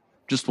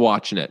 just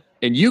watching it.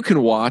 And you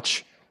can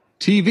watch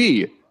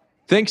TV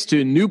thanks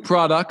to new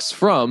products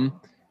from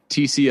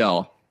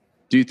TCL.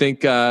 Do you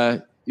think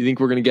we're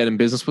going to get in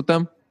business with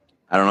them?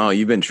 I don't know.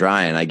 You've been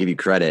trying. I give you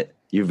credit.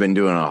 You've been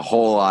doing a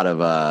whole lot of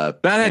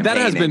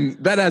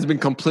that has been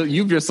complete.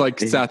 You've just like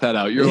sat that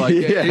out. You're like,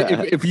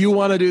 if you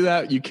want to do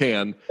that, you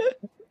can.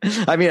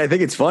 I mean, I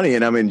think it's funny,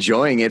 and I'm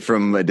enjoying it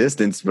from a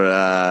distance.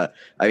 But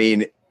I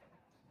mean,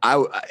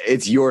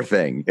 it's your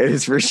thing. It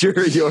is for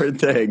sure your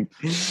thing.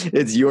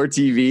 It's your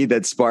TV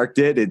that sparked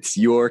it. It's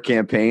your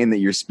campaign that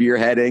you're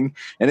spearheading,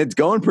 and it's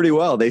going pretty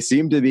well. They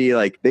seem to be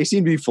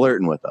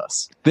flirting with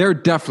us. They're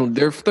definitely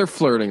they're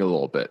flirting a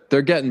little bit.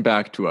 They're getting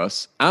back to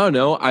us. I don't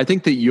know. I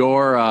think that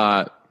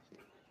your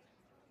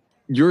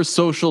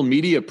social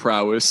media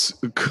prowess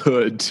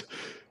could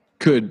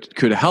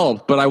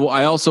help, but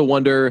I also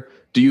wonder,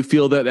 do you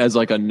feel that as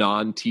like a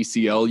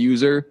non-TCL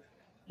user,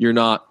 you're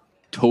not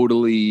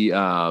totally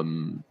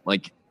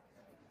like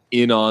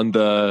in on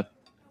the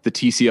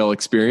TCL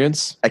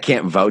experience? I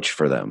can't vouch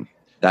for them.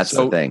 That's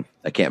the thing.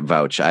 I can't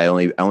vouch. I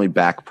only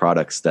back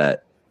products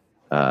that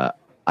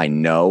I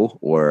know,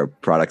 or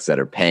products that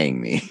are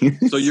paying me.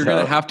 So you're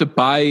going to have to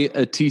buy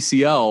a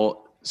TCL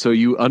so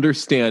you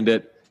understand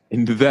it,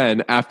 and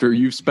then after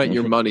you've spent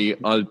your money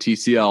on a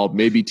TCL,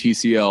 maybe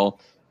TCL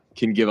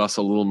can give us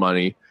a little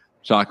money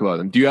to talk about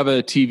them. Do you have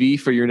a TV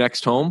for your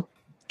next home?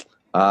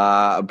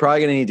 I'm probably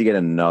going to need to get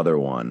another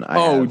one. I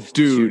have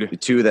two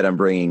that I'm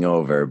bringing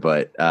over,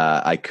 but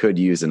I could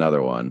use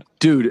another one.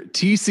 Dude,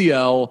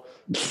 TCL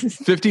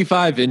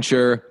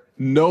 55-incher,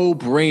 no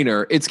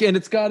brainer. It's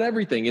got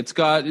everything. It's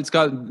got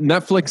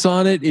Netflix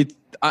on it.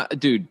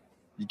 Dude,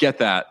 you get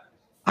that.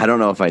 I don't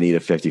know if I need a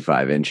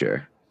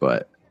 55-incher,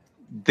 but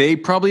they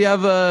probably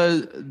have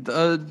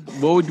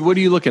what are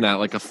you looking at?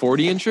 Like a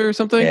 40-incher or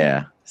something?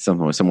 Yeah,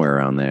 somewhere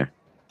around there.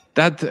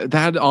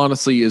 That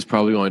honestly is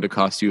probably going to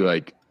cost you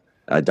like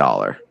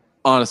 $1.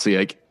 Honestly,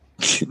 like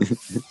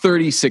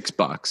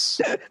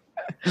 $36.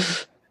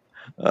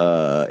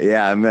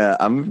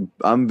 Yeah,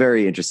 I'm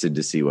very interested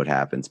to see what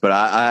happens, but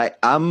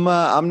I'm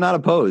not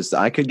opposed.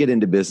 I could get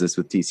into business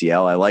with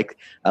TCL. I like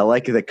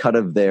the cut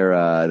of their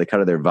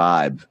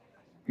vibe.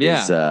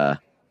 Yeah,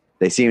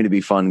 they seem to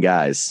be fun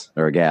guys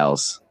or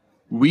gals.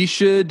 We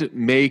should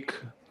make.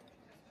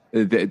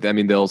 I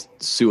mean, they'll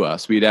sue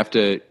us. We'd have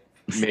to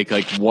make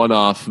like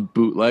one-off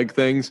bootleg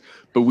things,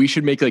 but we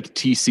should make like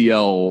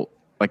TCL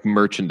like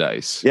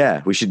merchandise.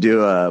 Yeah, we should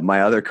do.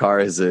 My other car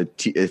is a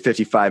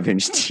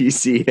 55-inch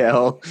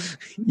TCL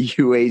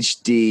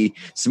UHD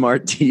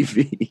smart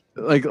TV.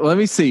 Like, let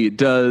me see.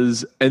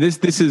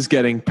 This is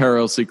getting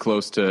perilously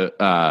close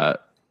to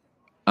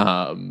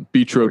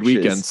Beach Road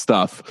Weekend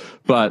stuff,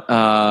 but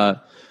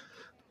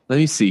let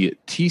me see.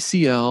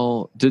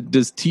 TCL.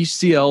 Does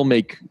TCL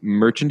make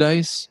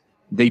merchandise?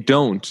 They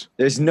don't.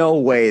 There's no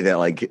way that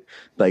like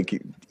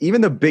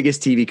even the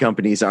biggest TV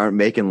companies aren't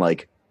making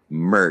like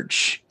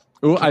merch.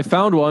 Oh, I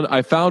found one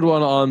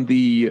on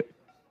the.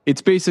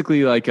 It's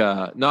basically like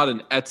not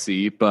an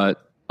Etsy,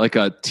 but like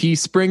a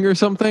Teespring or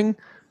something.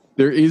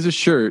 There is a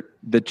shirt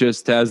that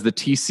just has the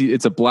TC.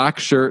 It's a black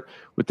shirt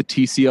with the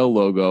TCL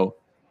logo.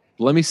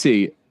 Let me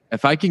see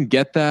if I can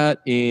get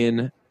that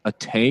in a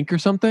tank or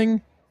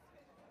something.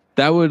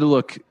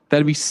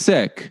 That'd be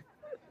sick.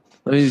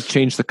 Let me just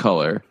change the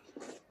color.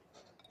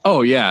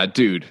 Oh yeah,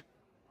 dude.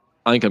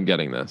 I think I'm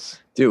getting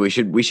this. Dude,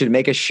 we should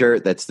make a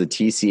shirt that's the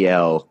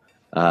TCL,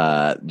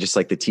 just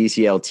like the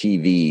TCL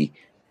TV,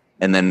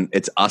 and then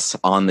it's us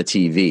on the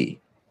TV.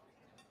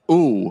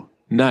 Ooh,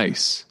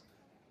 nice.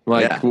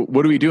 Like, yeah.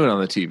 What are we doing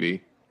on the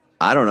TV?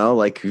 I don't know.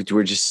 Like, we're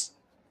doing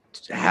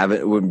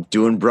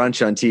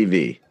brunch on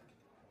TV.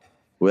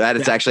 Well,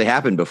 it's actually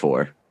happened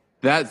before.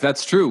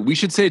 That's true. We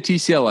should say to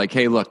TCL, like,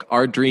 hey, look,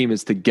 our dream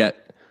is to get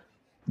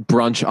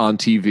brunch on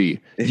TV.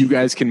 You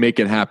guys can make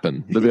it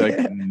happen. They'll be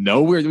like,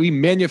 no, we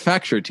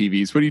manufacture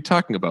TVs. What are you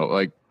talking about?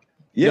 Like,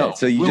 yeah. No,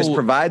 so you just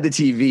provide the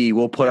TV.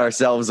 We'll put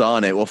ourselves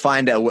on it. We'll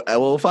find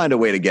a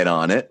way to get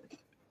on it,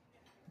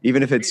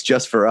 even if it's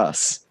just for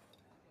us.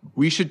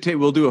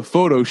 We'll do a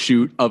photo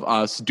shoot of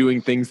us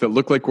doing things that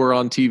look like we're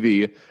on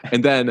TV,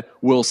 and then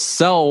we'll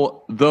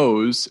sell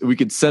those. We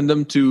could send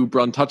them to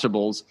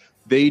Bruntouchables.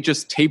 They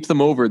just tape them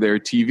over their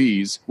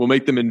TVs. We'll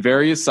make them in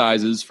various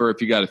sizes for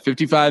if you got a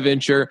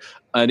 55-incher,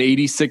 an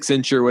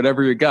 86-incher,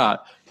 whatever you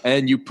got,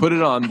 and you put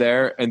it on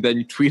there, and then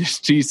you tweet us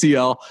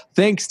TCL.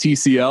 Thanks,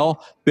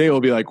 TCL. They will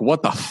be like,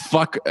 what the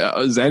fuck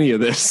is any of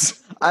this?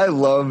 I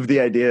love the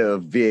idea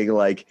of being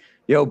like,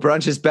 yo,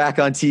 brunch is back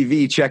on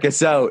TV. Check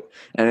us out.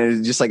 And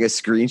it's just like a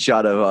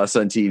screenshot of us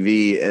on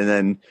TV. And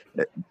then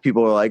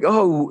people are like,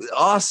 oh,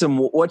 awesome.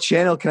 What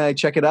channel can I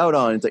check it out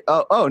on? It's like,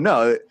 oh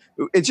no,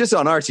 it's just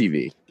on our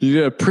TV. You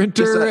need a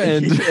printer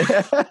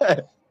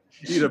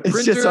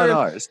it's just on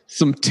ours.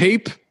 Some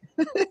tape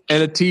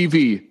and a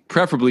TV,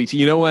 preferably.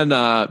 You know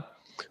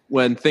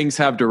when things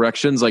have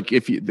directions, like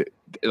if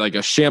like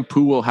a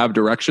shampoo will have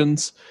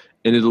directions,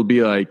 and it'll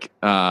be like,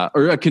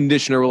 or a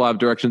conditioner will have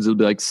directions. It'll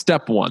be like,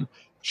 step 1,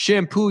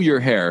 shampoo your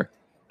hair,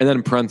 and then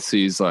in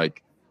parentheses,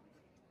 like,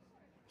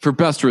 for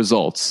best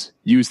results,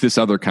 use this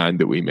other kind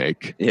that we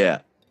make. Yeah.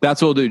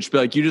 That's what we'll do. Just be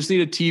like, you just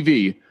need a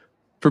TV.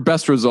 For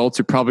best results,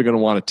 you're probably going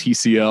to want a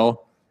TCL.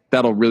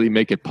 That'll really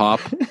make it pop.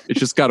 It's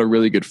just got a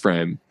really good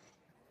frame.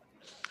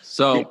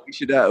 So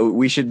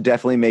we should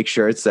definitely make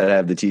shirts that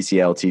have the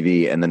TCL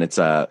TV, and then it's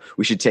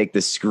we should take the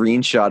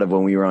screenshot of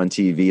when we were on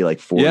TV like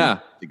 4 years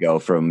ago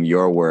from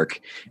your work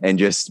and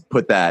just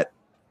put that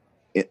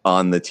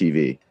on the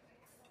TV.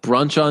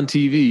 Brunch on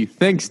TV.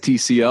 Thanks,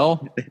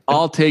 TCL.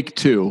 I'll take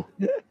 2.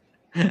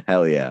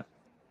 Hell yeah.